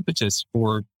real impetus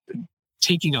for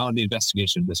taking on the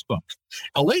investigation of this book.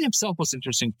 Alain himself was an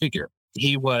interesting figure.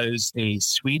 He was a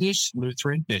Swedish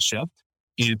Lutheran bishop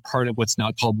in part of what's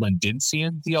now called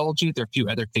Lundensian theology. There are a few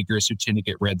other figures who tend to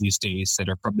get read these days that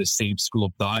are from the same school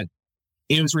of thought.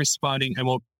 He was responding, I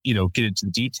won't, get into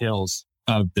the details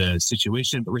of the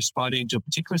situation, but responding to a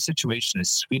particular situation in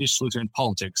Swedish Lutheran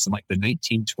politics in like the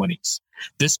 1920s.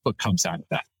 This book comes out of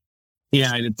that.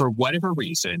 And for whatever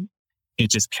reason, it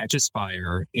just catches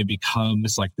fire. It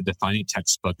becomes like the defining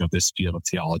textbook of this field of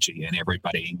theology. And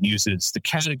everybody uses the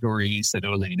categories that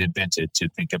Olaine invented to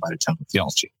think about atonement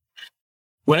theology.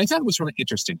 What I thought was really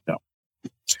interesting, though,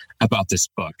 about this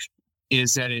book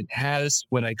is that it has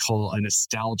what I call a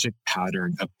nostalgic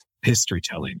pattern of history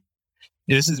telling.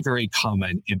 This is very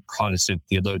common in Protestant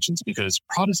theologians because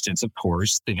Protestants, of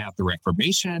course, they have the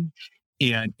Reformation,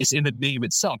 and it's in the name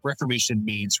itself. Reformation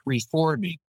means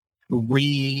reforming,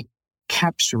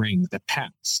 recapturing the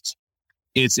past.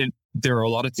 There are a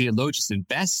lot of theologians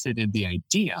invested in the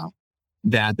idea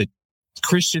that the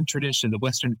Christian tradition, the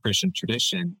Western Christian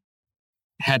tradition,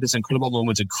 had this incredible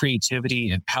moment of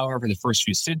creativity and power for the first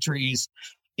few centuries.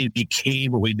 It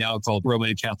became what we now call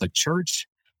Roman Catholic Church.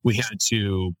 We had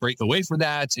to break away from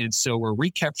that. And so we're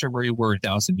recapturing where we were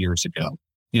 1,000 years ago.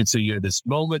 And so you had this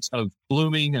moment of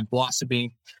blooming and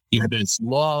blossoming. You had this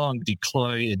long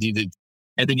decline,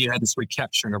 and then you had this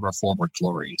recapturing of our former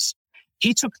glories.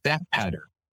 He took that pattern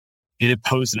and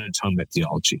imposed an atonement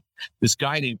theology. This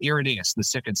guy named Irenaeus in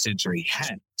the 2nd century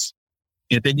had it.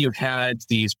 And then you had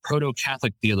these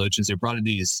proto-Catholic theologians that brought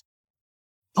in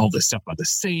all this stuff about the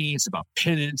saints, about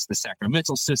penance, the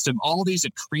sacramental system, all these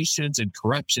accretions and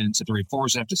corruptions that the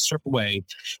reformers have to strip away.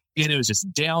 And it was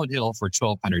just downhill for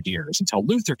 1,200 years until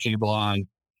Luther came along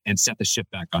and set the ship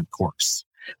back on course.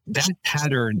 That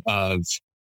pattern of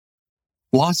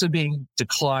blossoming,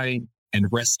 decline, and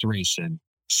restoration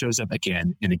shows up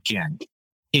again and again.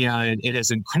 And it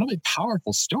is an incredibly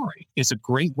powerful story. It's a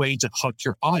great way to hook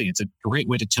your audience, a great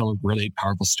way to tell a really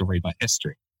powerful story about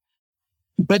history.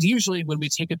 But usually when we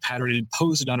take a pattern and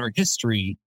impose it on our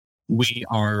history, we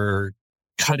are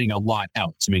cutting a lot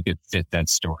out to make it fit that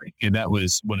story. And that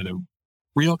was one of the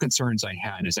real concerns I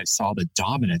had as I saw the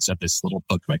dominance of this little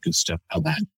book by Gustav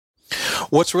Helén.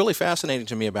 What's really fascinating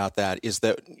to me about that is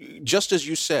that, just as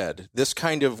you said, this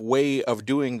kind of way of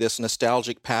doing this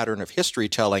nostalgic pattern of history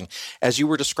telling, as you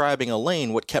were describing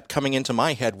Olaine, what kept coming into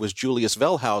my head was Julius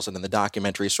Wellhausen in the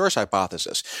documentary Source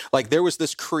Hypothesis. Like there was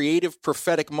this creative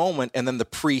prophetic moment and then the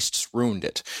priests ruined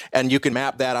it. And you can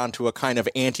map that onto a kind of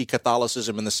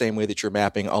anti-Catholicism in the same way that you're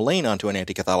mapping Olaine onto an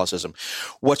anti-Catholicism.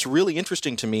 What's really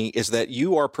interesting to me is that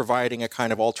you are providing a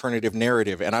kind of alternative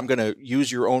narrative, and I'm going to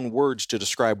use your own words to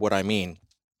describe what I mean.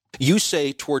 You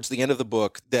say towards the end of the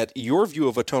book that your view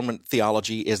of atonement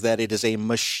theology is that it is a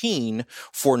machine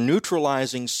for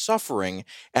neutralizing suffering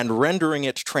and rendering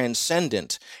it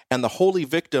transcendent, and the holy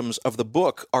victims of the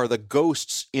book are the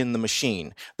ghosts in the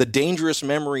machine, the dangerous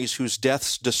memories whose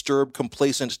deaths disturb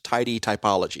complacent, tidy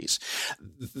typologies.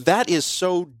 That is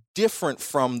so different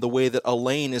from the way that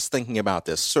Olaine is thinking about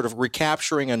this, sort of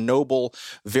recapturing a noble,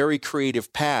 very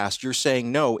creative past. You're saying,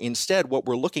 no, instead what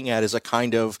we're looking at is a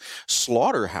kind of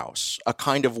slaughterhouse, a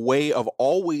kind of way of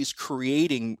always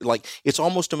creating, like it's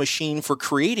almost a machine for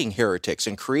creating heretics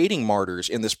and creating martyrs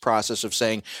in this process of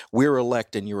saying, we're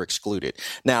elect and you're excluded.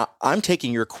 Now, I'm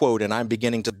taking your quote and I'm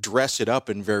beginning to dress it up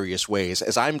in various ways.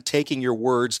 As I'm taking your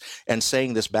words and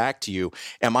saying this back to you,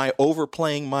 am I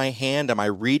overplaying my hand? Am I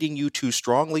reading you too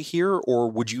strongly here, or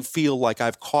would you feel like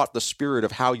I've caught the spirit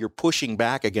of how you're pushing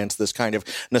back against this kind of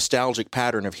nostalgic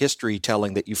pattern of history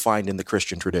telling that you find in the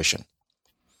Christian tradition?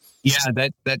 Yeah,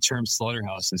 that term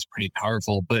slaughterhouse is pretty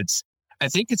powerful, but I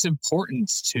think it's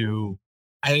important to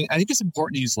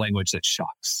use language that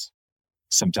shocks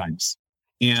sometimes.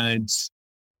 And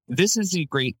this is the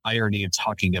great irony of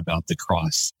talking about the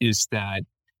cross, is that,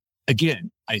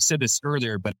 again, I said this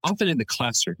earlier, but often in the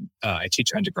classroom, I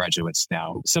teach undergraduates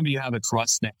now. Some of you have a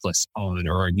cross necklace on,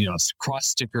 or a cross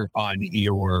sticker on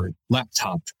your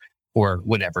laptop, or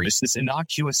whatever. It's this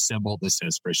innocuous symbol that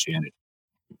says Christianity.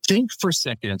 Think for a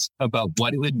second about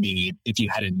what it would mean if you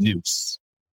had a noose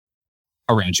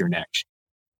around your neck,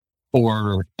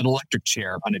 or an electric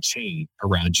chair on a chain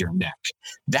around your neck.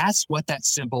 That's what that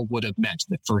symbol would have meant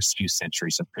in the first few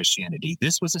centuries of Christianity.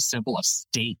 This was a symbol of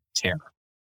state terror.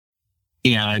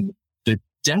 And the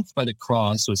death by the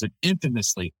cross was an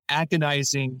infamously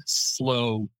agonizing,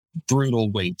 slow, brutal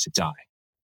way to die.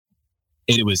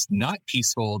 And it was not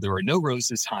peaceful. There were no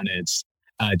roses on it.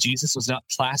 Jesus was not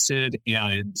placid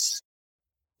and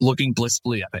looking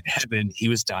blissfully up at heaven. He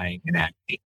was dying in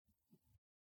agony.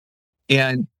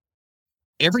 And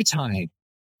every time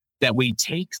that we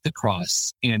take the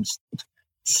cross and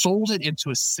fold it into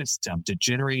a system to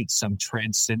generate some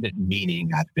transcendent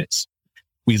meaning out of it,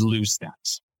 we lose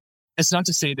that. It's not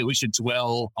to say that we should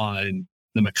dwell on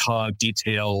the macabre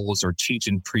details or teach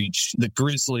and preach the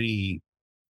grisly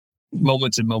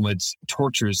moments and moments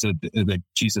tortures that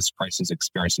Jesus Christ has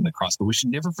experienced on the cross, but we should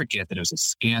never forget that it was a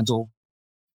scandal.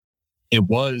 It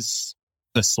was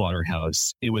a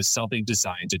slaughterhouse. It was something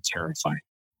designed to terrify.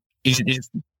 And if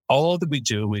all that we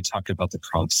do when we talk about the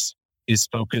cross is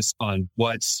focus on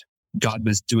what God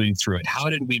was doing through it, how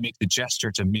did we make the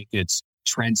gesture to make it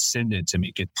transcendent, to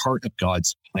make it part of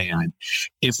God's plan?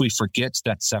 If we forget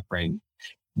that suffering,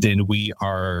 then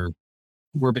we're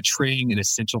betraying an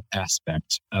essential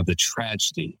aspect of the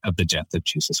tragedy of the death of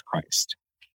Jesus Christ.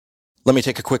 Let me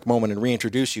take a quick moment and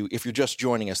reintroduce you. If you're just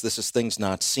joining us, this is Things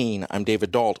Not Seen. I'm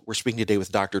David Dalt. We're speaking today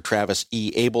with Dr. Travis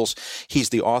E. Abels. He's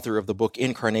the author of the book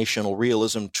Incarnational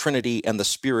Realism, Trinity and the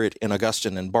Spirit in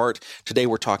Augustine and Barth. Today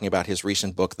we're talking about his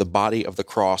recent book, The Body of the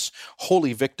Cross,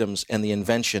 Holy Victims and the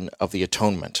Invention of the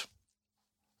Atonement.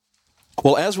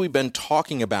 Well, as we've been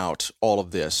talking about all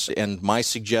of this, and my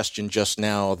suggestion just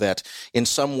now that in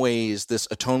some ways this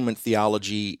atonement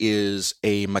theology is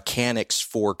a mechanics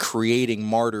for creating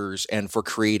martyrs and for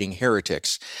creating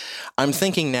heretics, I'm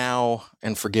thinking now,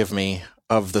 and forgive me,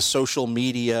 of the social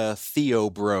media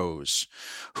theobros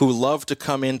who love to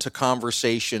come into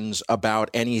conversations about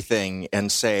anything and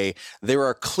say, there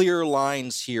are clear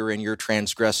lines here and you're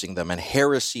transgressing them, and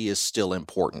heresy is still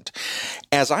important.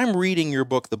 As I'm reading your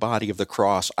book, The Body of the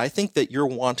Cross, I think that you're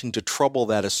wanting to trouble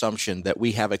that assumption that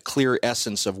we have a clear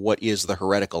essence of what is the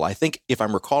heretical. I think, if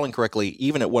I'm recalling correctly,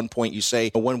 even at one point you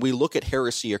say, when we look at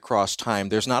heresy across time,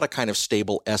 there's not a kind of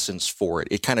stable essence for it.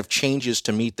 It kind of changes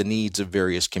to meet the needs of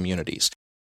various communities.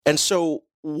 And so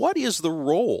what is the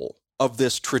role of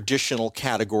this traditional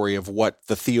category of what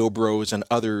the theobros and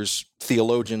others,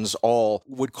 theologians all,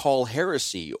 would call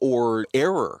heresy or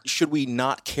error? Should we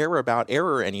not care about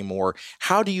error anymore?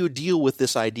 How do you deal with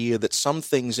this idea that some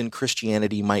things in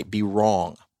Christianity might be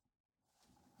wrong?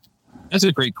 That's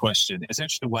a great question. It's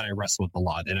actually what I wrestle with a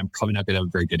lot, and I'm probably not going to have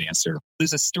a very good answer.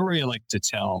 There's a story I like to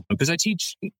tell because I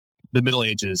teach the Middle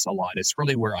Ages a lot. It's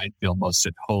really where I feel most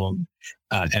at home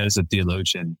as a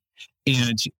theologian.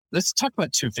 And let's talk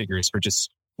about two figures for just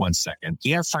 1 second.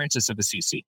 You have Francis of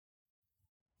Assisi,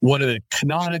 one of the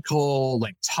canonical,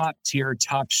 top tier,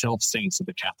 top shelf saints of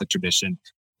the Catholic tradition.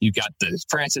 You got the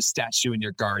Francis statue in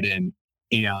your garden,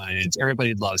 and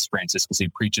everybody loves Francis because he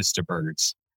preaches to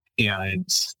birds and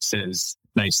says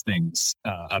nice things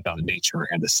about nature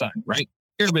and the sun, right?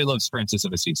 Everybody loves Francis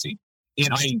of Assisi.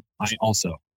 And I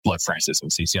also love Francis of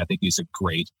Assisi. I think he's a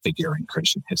great figure in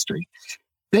Christian history.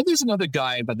 Then there's another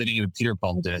guy by the name of Peter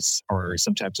Baldus, or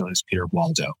sometimes known as Peter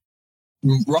Waldo,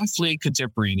 roughly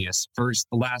contemporaneous, the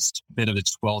last bit of the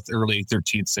 12th, early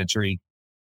 13th century,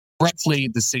 roughly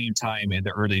the same time in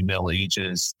the early Middle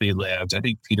Ages they lived. I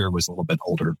think Peter was a little bit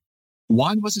older.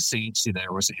 One was a saint, the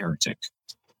other was a heretic.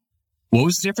 What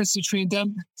was the difference between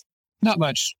them? Not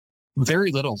much.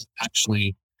 Very little,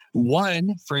 actually.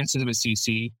 One, Francis of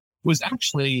Assisi, was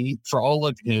actually, for all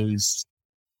of his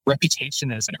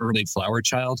reputation as an early flower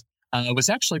child, was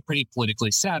actually pretty politically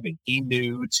savvy. He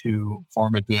knew to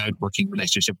form a good working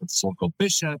relationship with his local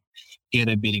bishop. He had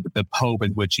a meeting with the Pope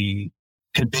in which he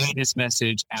conveyed his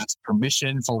message, asked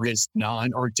permission for his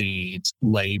non-ordained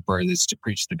lay brothers to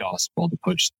preach the gospel, to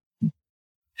push.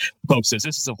 Pope says,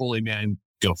 this is a holy man,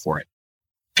 go for it.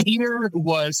 Peter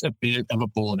was a bit of a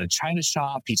bull in a china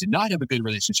shop. He did not have a good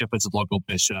relationship with his local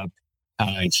bishop.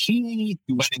 He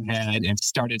went ahead and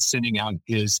started sending out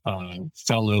his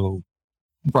fellow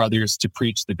brothers to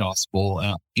preach the gospel.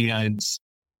 And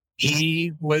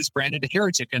he was branded a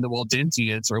heretic, and the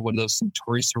Waldensians are one of those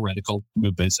notorious heretical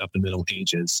movements of the Middle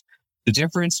Ages. The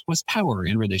difference was power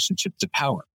in relationship to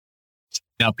power.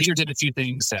 Now, Peter did a few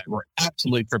things that were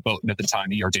absolutely verboten at the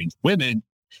time. He ordained women,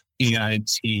 and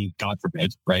he, God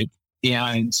forbid, right?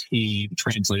 And he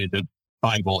translated the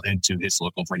Bible into his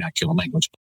local vernacular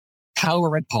language.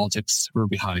 Power and politics were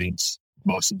behind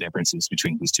most of the differences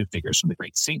between these two figures, from the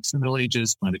great saints in the Middle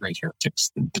Ages, one of the great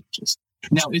heretics in the Middle Ages.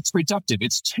 Now, it's reductive.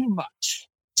 It's too much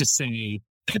to say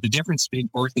that the difference between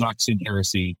orthodoxy and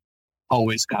heresy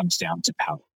always comes down to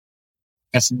power.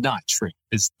 That's not true.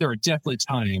 There are definitely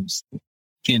times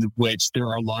in which there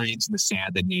are lines in the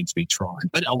sand that need to be drawn.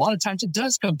 But a lot of times it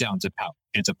does come down to power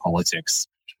and to politics.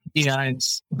 And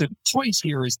the point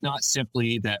here is not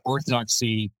simply that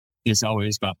orthodoxy is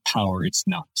always about power. It's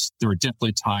not. There are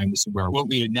definitely times where what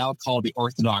we now call the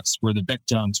Orthodox were the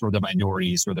victims or the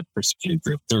minorities or the persecuted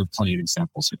group. There are plenty of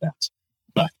examples of that.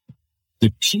 But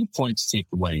the key point to take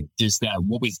away is that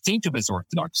what we think of as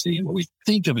orthodoxy and what we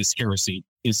think of as heresy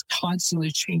is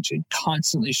constantly changing,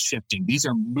 constantly shifting. These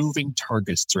are moving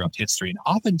targets throughout history. And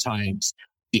oftentimes,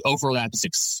 the overlap is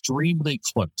extremely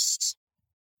close.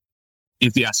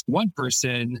 If you ask one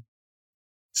person,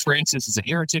 Francis is a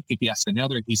heretic. If you ask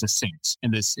another, he's a saint.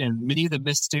 And many of the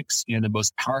mystics and the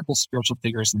most powerful spiritual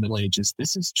figures in the Middle Ages,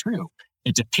 this is true.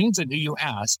 It depends on who you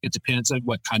ask. It depends on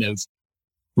what kind of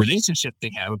relationship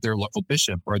they have with their local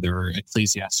bishop or their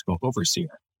ecclesiastical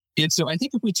overseer. And so I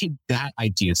think if we take that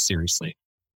idea seriously,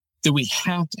 then we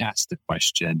have to ask the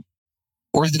question,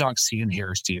 orthodoxy and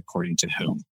heresy according to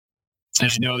whom? And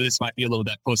I know this might be a little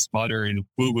bit postmodern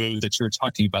woo-woo that you were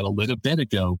talking about a little bit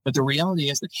ago, but the reality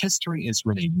is that history is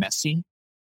really messy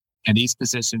and these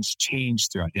positions change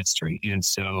throughout history. And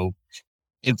so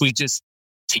if we just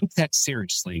take that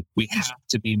seriously, we have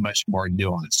to be much more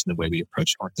nuanced in the way we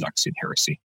approach orthodoxy and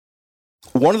heresy.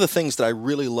 One of the things that I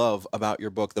really love about your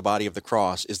book, The Body of the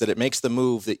Cross, is that it makes the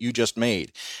move that you just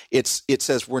made. It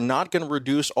says we're not going to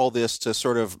reduce all this to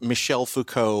sort of Michel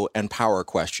Foucault and power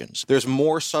questions. There's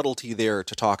more subtlety there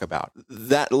to talk about.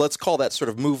 Let's call that sort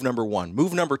of move number one.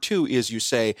 Move number two is you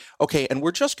say, okay, and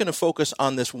we're just going to focus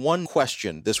on this one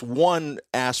question, this one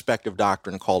aspect of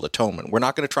doctrine called atonement. We're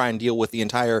not going to try and deal with the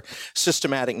entire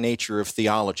systematic nature of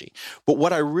theology. But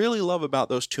what I really love about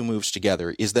those two moves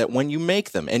together is that when you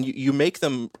make them, and you make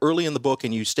them early in the book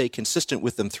and you stay consistent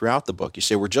with them throughout the book. You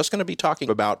say, we're just going to be talking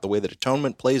about the way that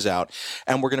atonement plays out,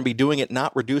 and we're going to be doing it,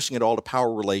 not reducing it all to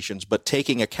power relations, but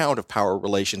taking account of power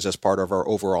relations as part of our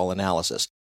overall analysis.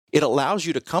 It allows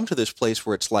you to come to this place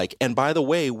where it's like, and by the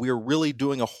way, we're really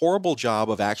doing a horrible job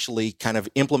of actually kind of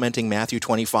implementing Matthew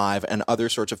 25 and other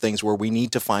sorts of things where we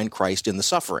need to find Christ in the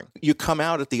suffering. You come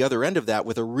out at the other end of that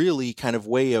with a really kind of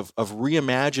way of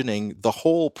reimagining the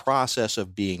whole process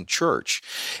of being church.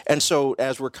 And so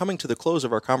as we're coming to the close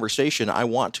of our conversation, I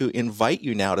want to invite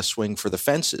you now to swing for the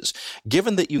fences.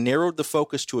 Given that you narrowed the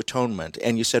focus to atonement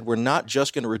and you said, we're not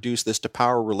just going to reduce this to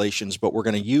power relations, but we're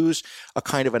going to use a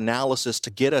kind of analysis to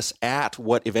get us at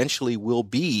what eventually will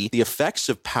be the effects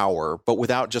of power, but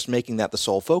without just making that the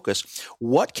sole focus.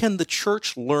 What can the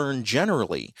church learn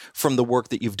generally from the work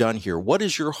that you've done here? What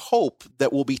is your hope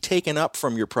that will be taken up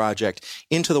from your project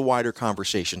into the wider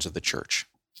conversations of the church?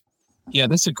 Yeah,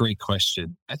 that's a great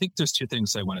question. I think there's two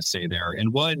things I want to say there.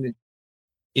 And one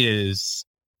is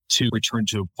to return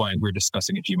to a point we were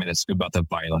discussing a few minutes ago about the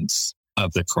violence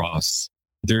of the cross.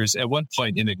 There's at one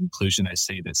point in the conclusion, I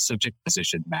say that subject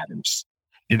position matters.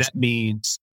 And that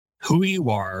means who you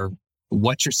are,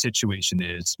 what your situation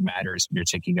is, matters when you're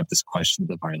taking up this question of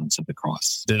the violence of the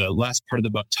cross. The last part of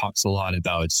the book talks a lot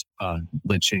about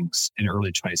lynchings in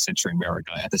early 20th century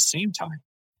America at the same time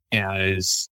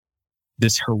as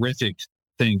this horrific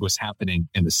thing was happening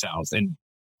in the South, and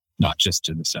not just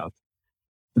in the South.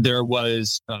 There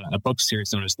was a book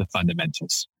series known as The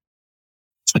Fundamentals,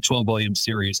 a 12-volume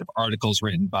series of articles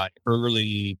written by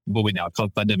early, what we now call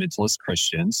fundamentalist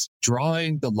Christians,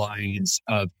 drawing the lines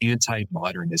of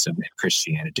anti-modernism in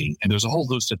Christianity. And there's a whole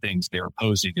host of things they're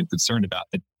opposing and concerned about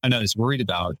that I was worried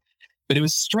about. But it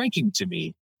was striking to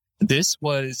me. This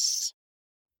was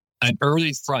an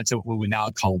early front of what we now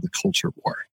call the culture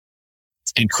war.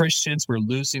 And Christians were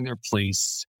losing their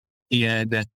place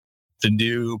in the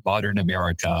new modern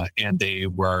America, and they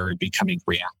were becoming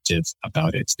reactive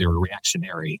about it. They were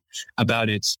reactionary about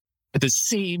it at the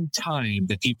same time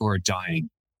that people are dying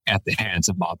at the hands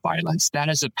of mob violence. That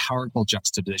is a powerful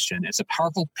juxtaposition. It's a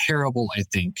powerful parable, I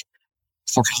think,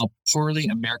 for how poorly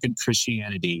American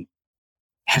Christianity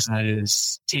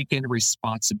has taken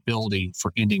responsibility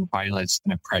for ending violence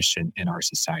and oppression in our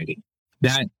society.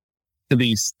 That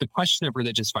the question of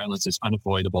religious violence is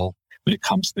unavoidable when it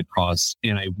comes to the cross.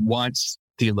 And I want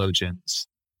theologians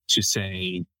to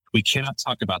say, we cannot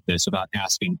talk about this without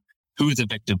asking who the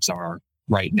victims are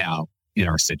right now in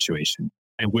our situation.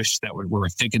 I wish that were a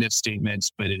figurative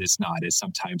statement, but it is not. It's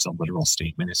sometimes a literal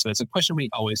statement. And so it's a question we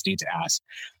always need to ask.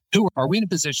 Who are we in a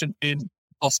position? And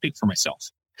I'll speak for myself.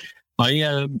 I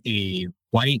am a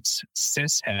white,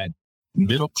 cishet,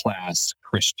 middle-class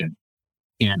Christian,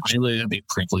 and I live a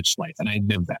privileged life, and I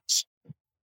know that.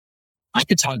 I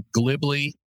could talk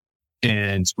glibly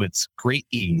and with great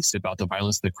ease about the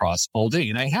violence of the cross all day,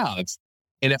 and I have.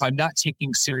 And if I'm not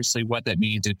taking seriously what that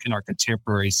means in our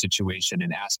contemporary situation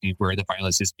and asking where the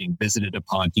violence is being visited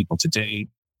upon people today,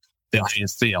 then I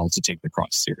have failed to take the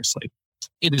cross seriously.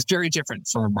 It is very different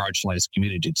for a marginalized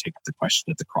community to take up the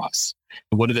question of the cross.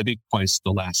 One of the big points of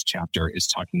the last chapter is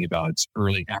talking about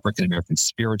early African-American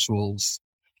spirituals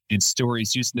and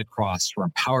stories using the cross for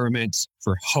empowerment,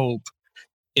 for hope,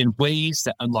 in ways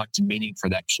that unlocked meaning for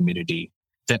that community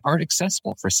that aren't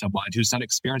accessible for someone who's not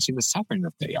experiencing the suffering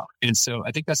that they are. And so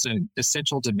I think that's an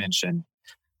essential dimension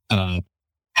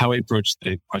how I approach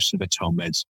the question of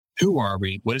atonement. Who are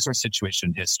we? What is our situation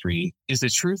in history? Is the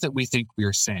truth that we think we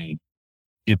are saying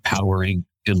empowering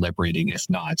and liberating? If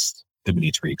not, then we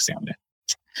need to re-examine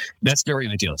it. That's very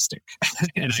idealistic,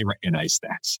 and I recognize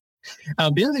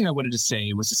that. The other thing I wanted to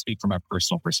say was to speak from a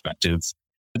personal perspective.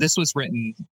 This was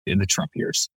written in the Trump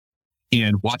years,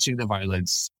 and watching the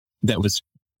violence that was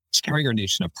tearing our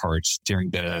nation apart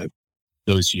during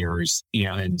those years.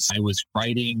 And I was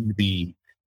writing the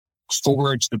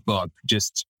forward to the book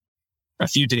just a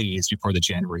few days before the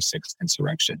January 6th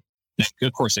insurrection.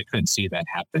 Of course, I couldn't see that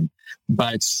happen,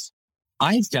 but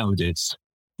I found it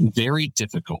very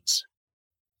difficult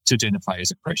to identify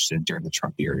as a Christian during the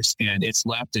Trump years. And it's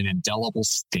left an indelible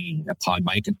stain upon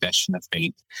my confession of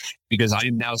faith, because I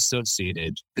am now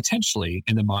associated potentially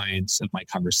in the minds of my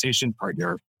conversation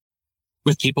partner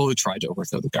with people who tried to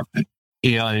overthrow the government.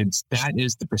 And that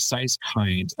is the precise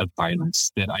kind of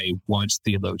violence that I want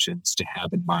theologians to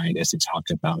have in mind as they talk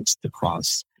about the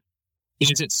cross.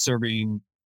 Is it serving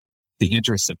the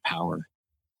interests of power,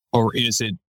 or is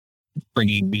it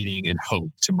bringing meaning and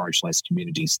hope to marginalized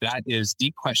communities? That is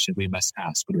the question we must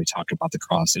ask when we talk about the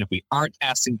cross. And if we aren't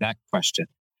asking that question,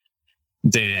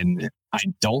 then I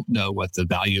don't know what the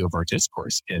value of our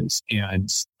discourse is.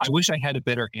 And I wish I had a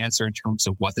better answer in terms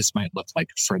of what this might look like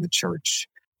for the church.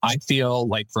 I feel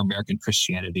like for American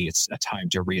Christianity, it's a time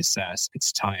to reassess.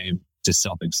 It's time to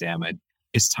self-examine.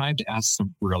 It's time to ask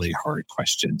some really hard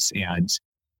questions. And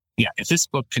yeah, if this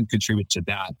book can contribute to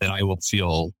that, then I will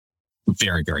feel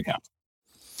very, very happy.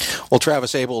 Well,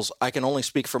 Travis Abels, I can only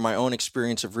speak from my own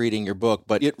experience of reading your book,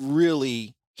 but it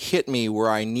really hit me where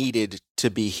I needed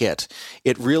to be hit.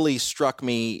 It really struck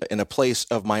me in a place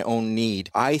of my own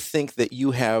need. I think that you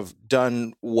have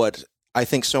done what I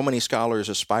think so many scholars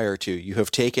aspire to. You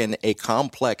have taken a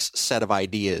complex set of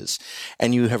ideas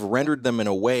and you have rendered them in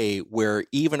a way where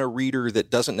even a reader that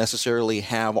doesn't necessarily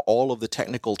have all of the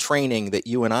technical training that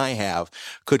you and I have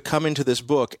could come into this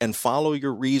book and follow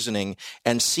your reasoning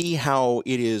and see how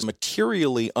it is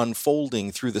materially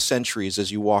unfolding through the centuries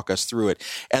as you walk us through it.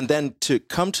 And then to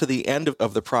come to the end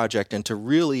of the project and to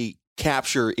really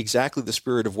capture exactly the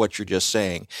spirit of what you're just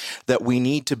saying, that we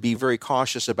need to be very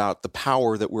cautious about the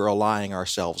power that we're allying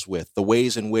ourselves with, the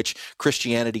ways in which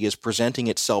Christianity is presenting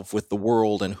itself with the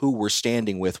world and who we're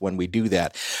standing with when we do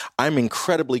that. I'm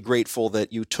incredibly grateful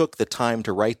that you took the time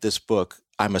to write this book.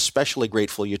 I'm especially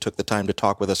grateful you took the time to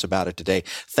talk with us about it today.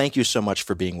 Thank you so much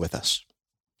for being with us.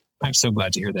 I'm so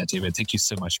glad to hear that, David. Thank you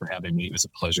so much for having me. It was a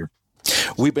pleasure.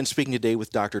 We've been speaking today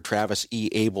with Dr. Travis E.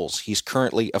 Abels. He's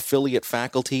currently affiliate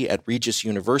faculty at Regis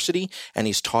University, and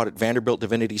he's taught at Vanderbilt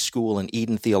Divinity School and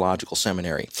Eden Theological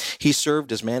Seminary. He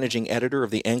served as managing editor of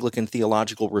the Anglican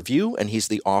Theological Review, and he's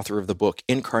the author of the book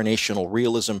Incarnational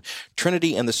Realism,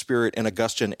 Trinity and the Spirit in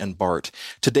Augustine and Barth.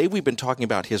 Today we've been talking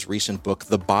about his recent book,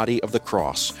 The Body of the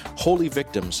Cross, Holy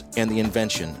Victims and the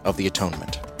Invention of the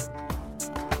Atonement.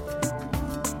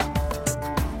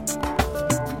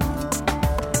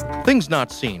 Things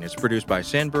Not Seen is produced by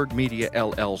Sandberg Media,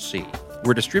 LLC.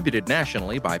 We're distributed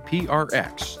nationally by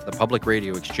PRX, the Public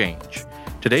Radio Exchange.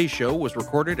 Today's show was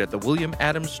recorded at the William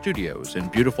Adams Studios in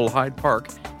beautiful Hyde Park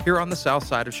here on the south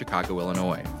side of Chicago,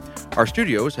 Illinois. Our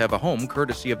studios have a home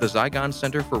courtesy of the Zygon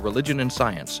Center for Religion and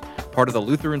Science, part of the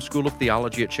Lutheran School of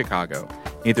Theology at Chicago.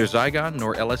 Neither Zygon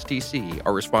nor LSTC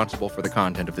are responsible for the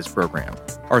content of this program.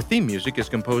 Our theme music is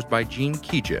composed by Gene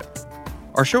Kija.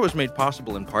 Our show is made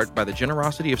possible in part by the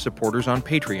generosity of supporters on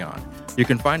Patreon. You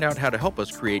can find out how to help us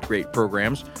create great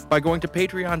programs by going to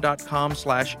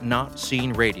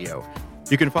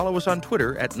patreon.com/NotSeenRadio. You can follow us on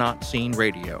Twitter at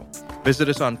NotSeenRadio. Visit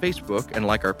us on Facebook and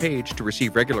like our page to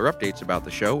receive regular updates about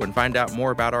the show and find out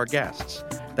more about our guests.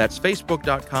 That's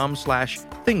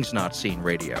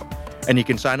facebook.com/ThingsNotSeenRadio. And you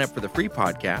can sign up for the free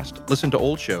podcast, listen to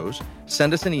old shows,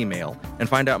 send us an email, and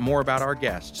find out more about our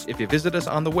guests if you visit us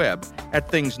on the web at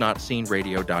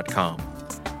ThingsNotSeenRadio.com.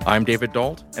 I'm David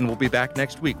Dalt, and we'll be back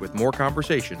next week with more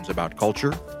conversations about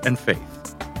culture and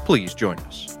faith. Please join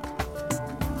us.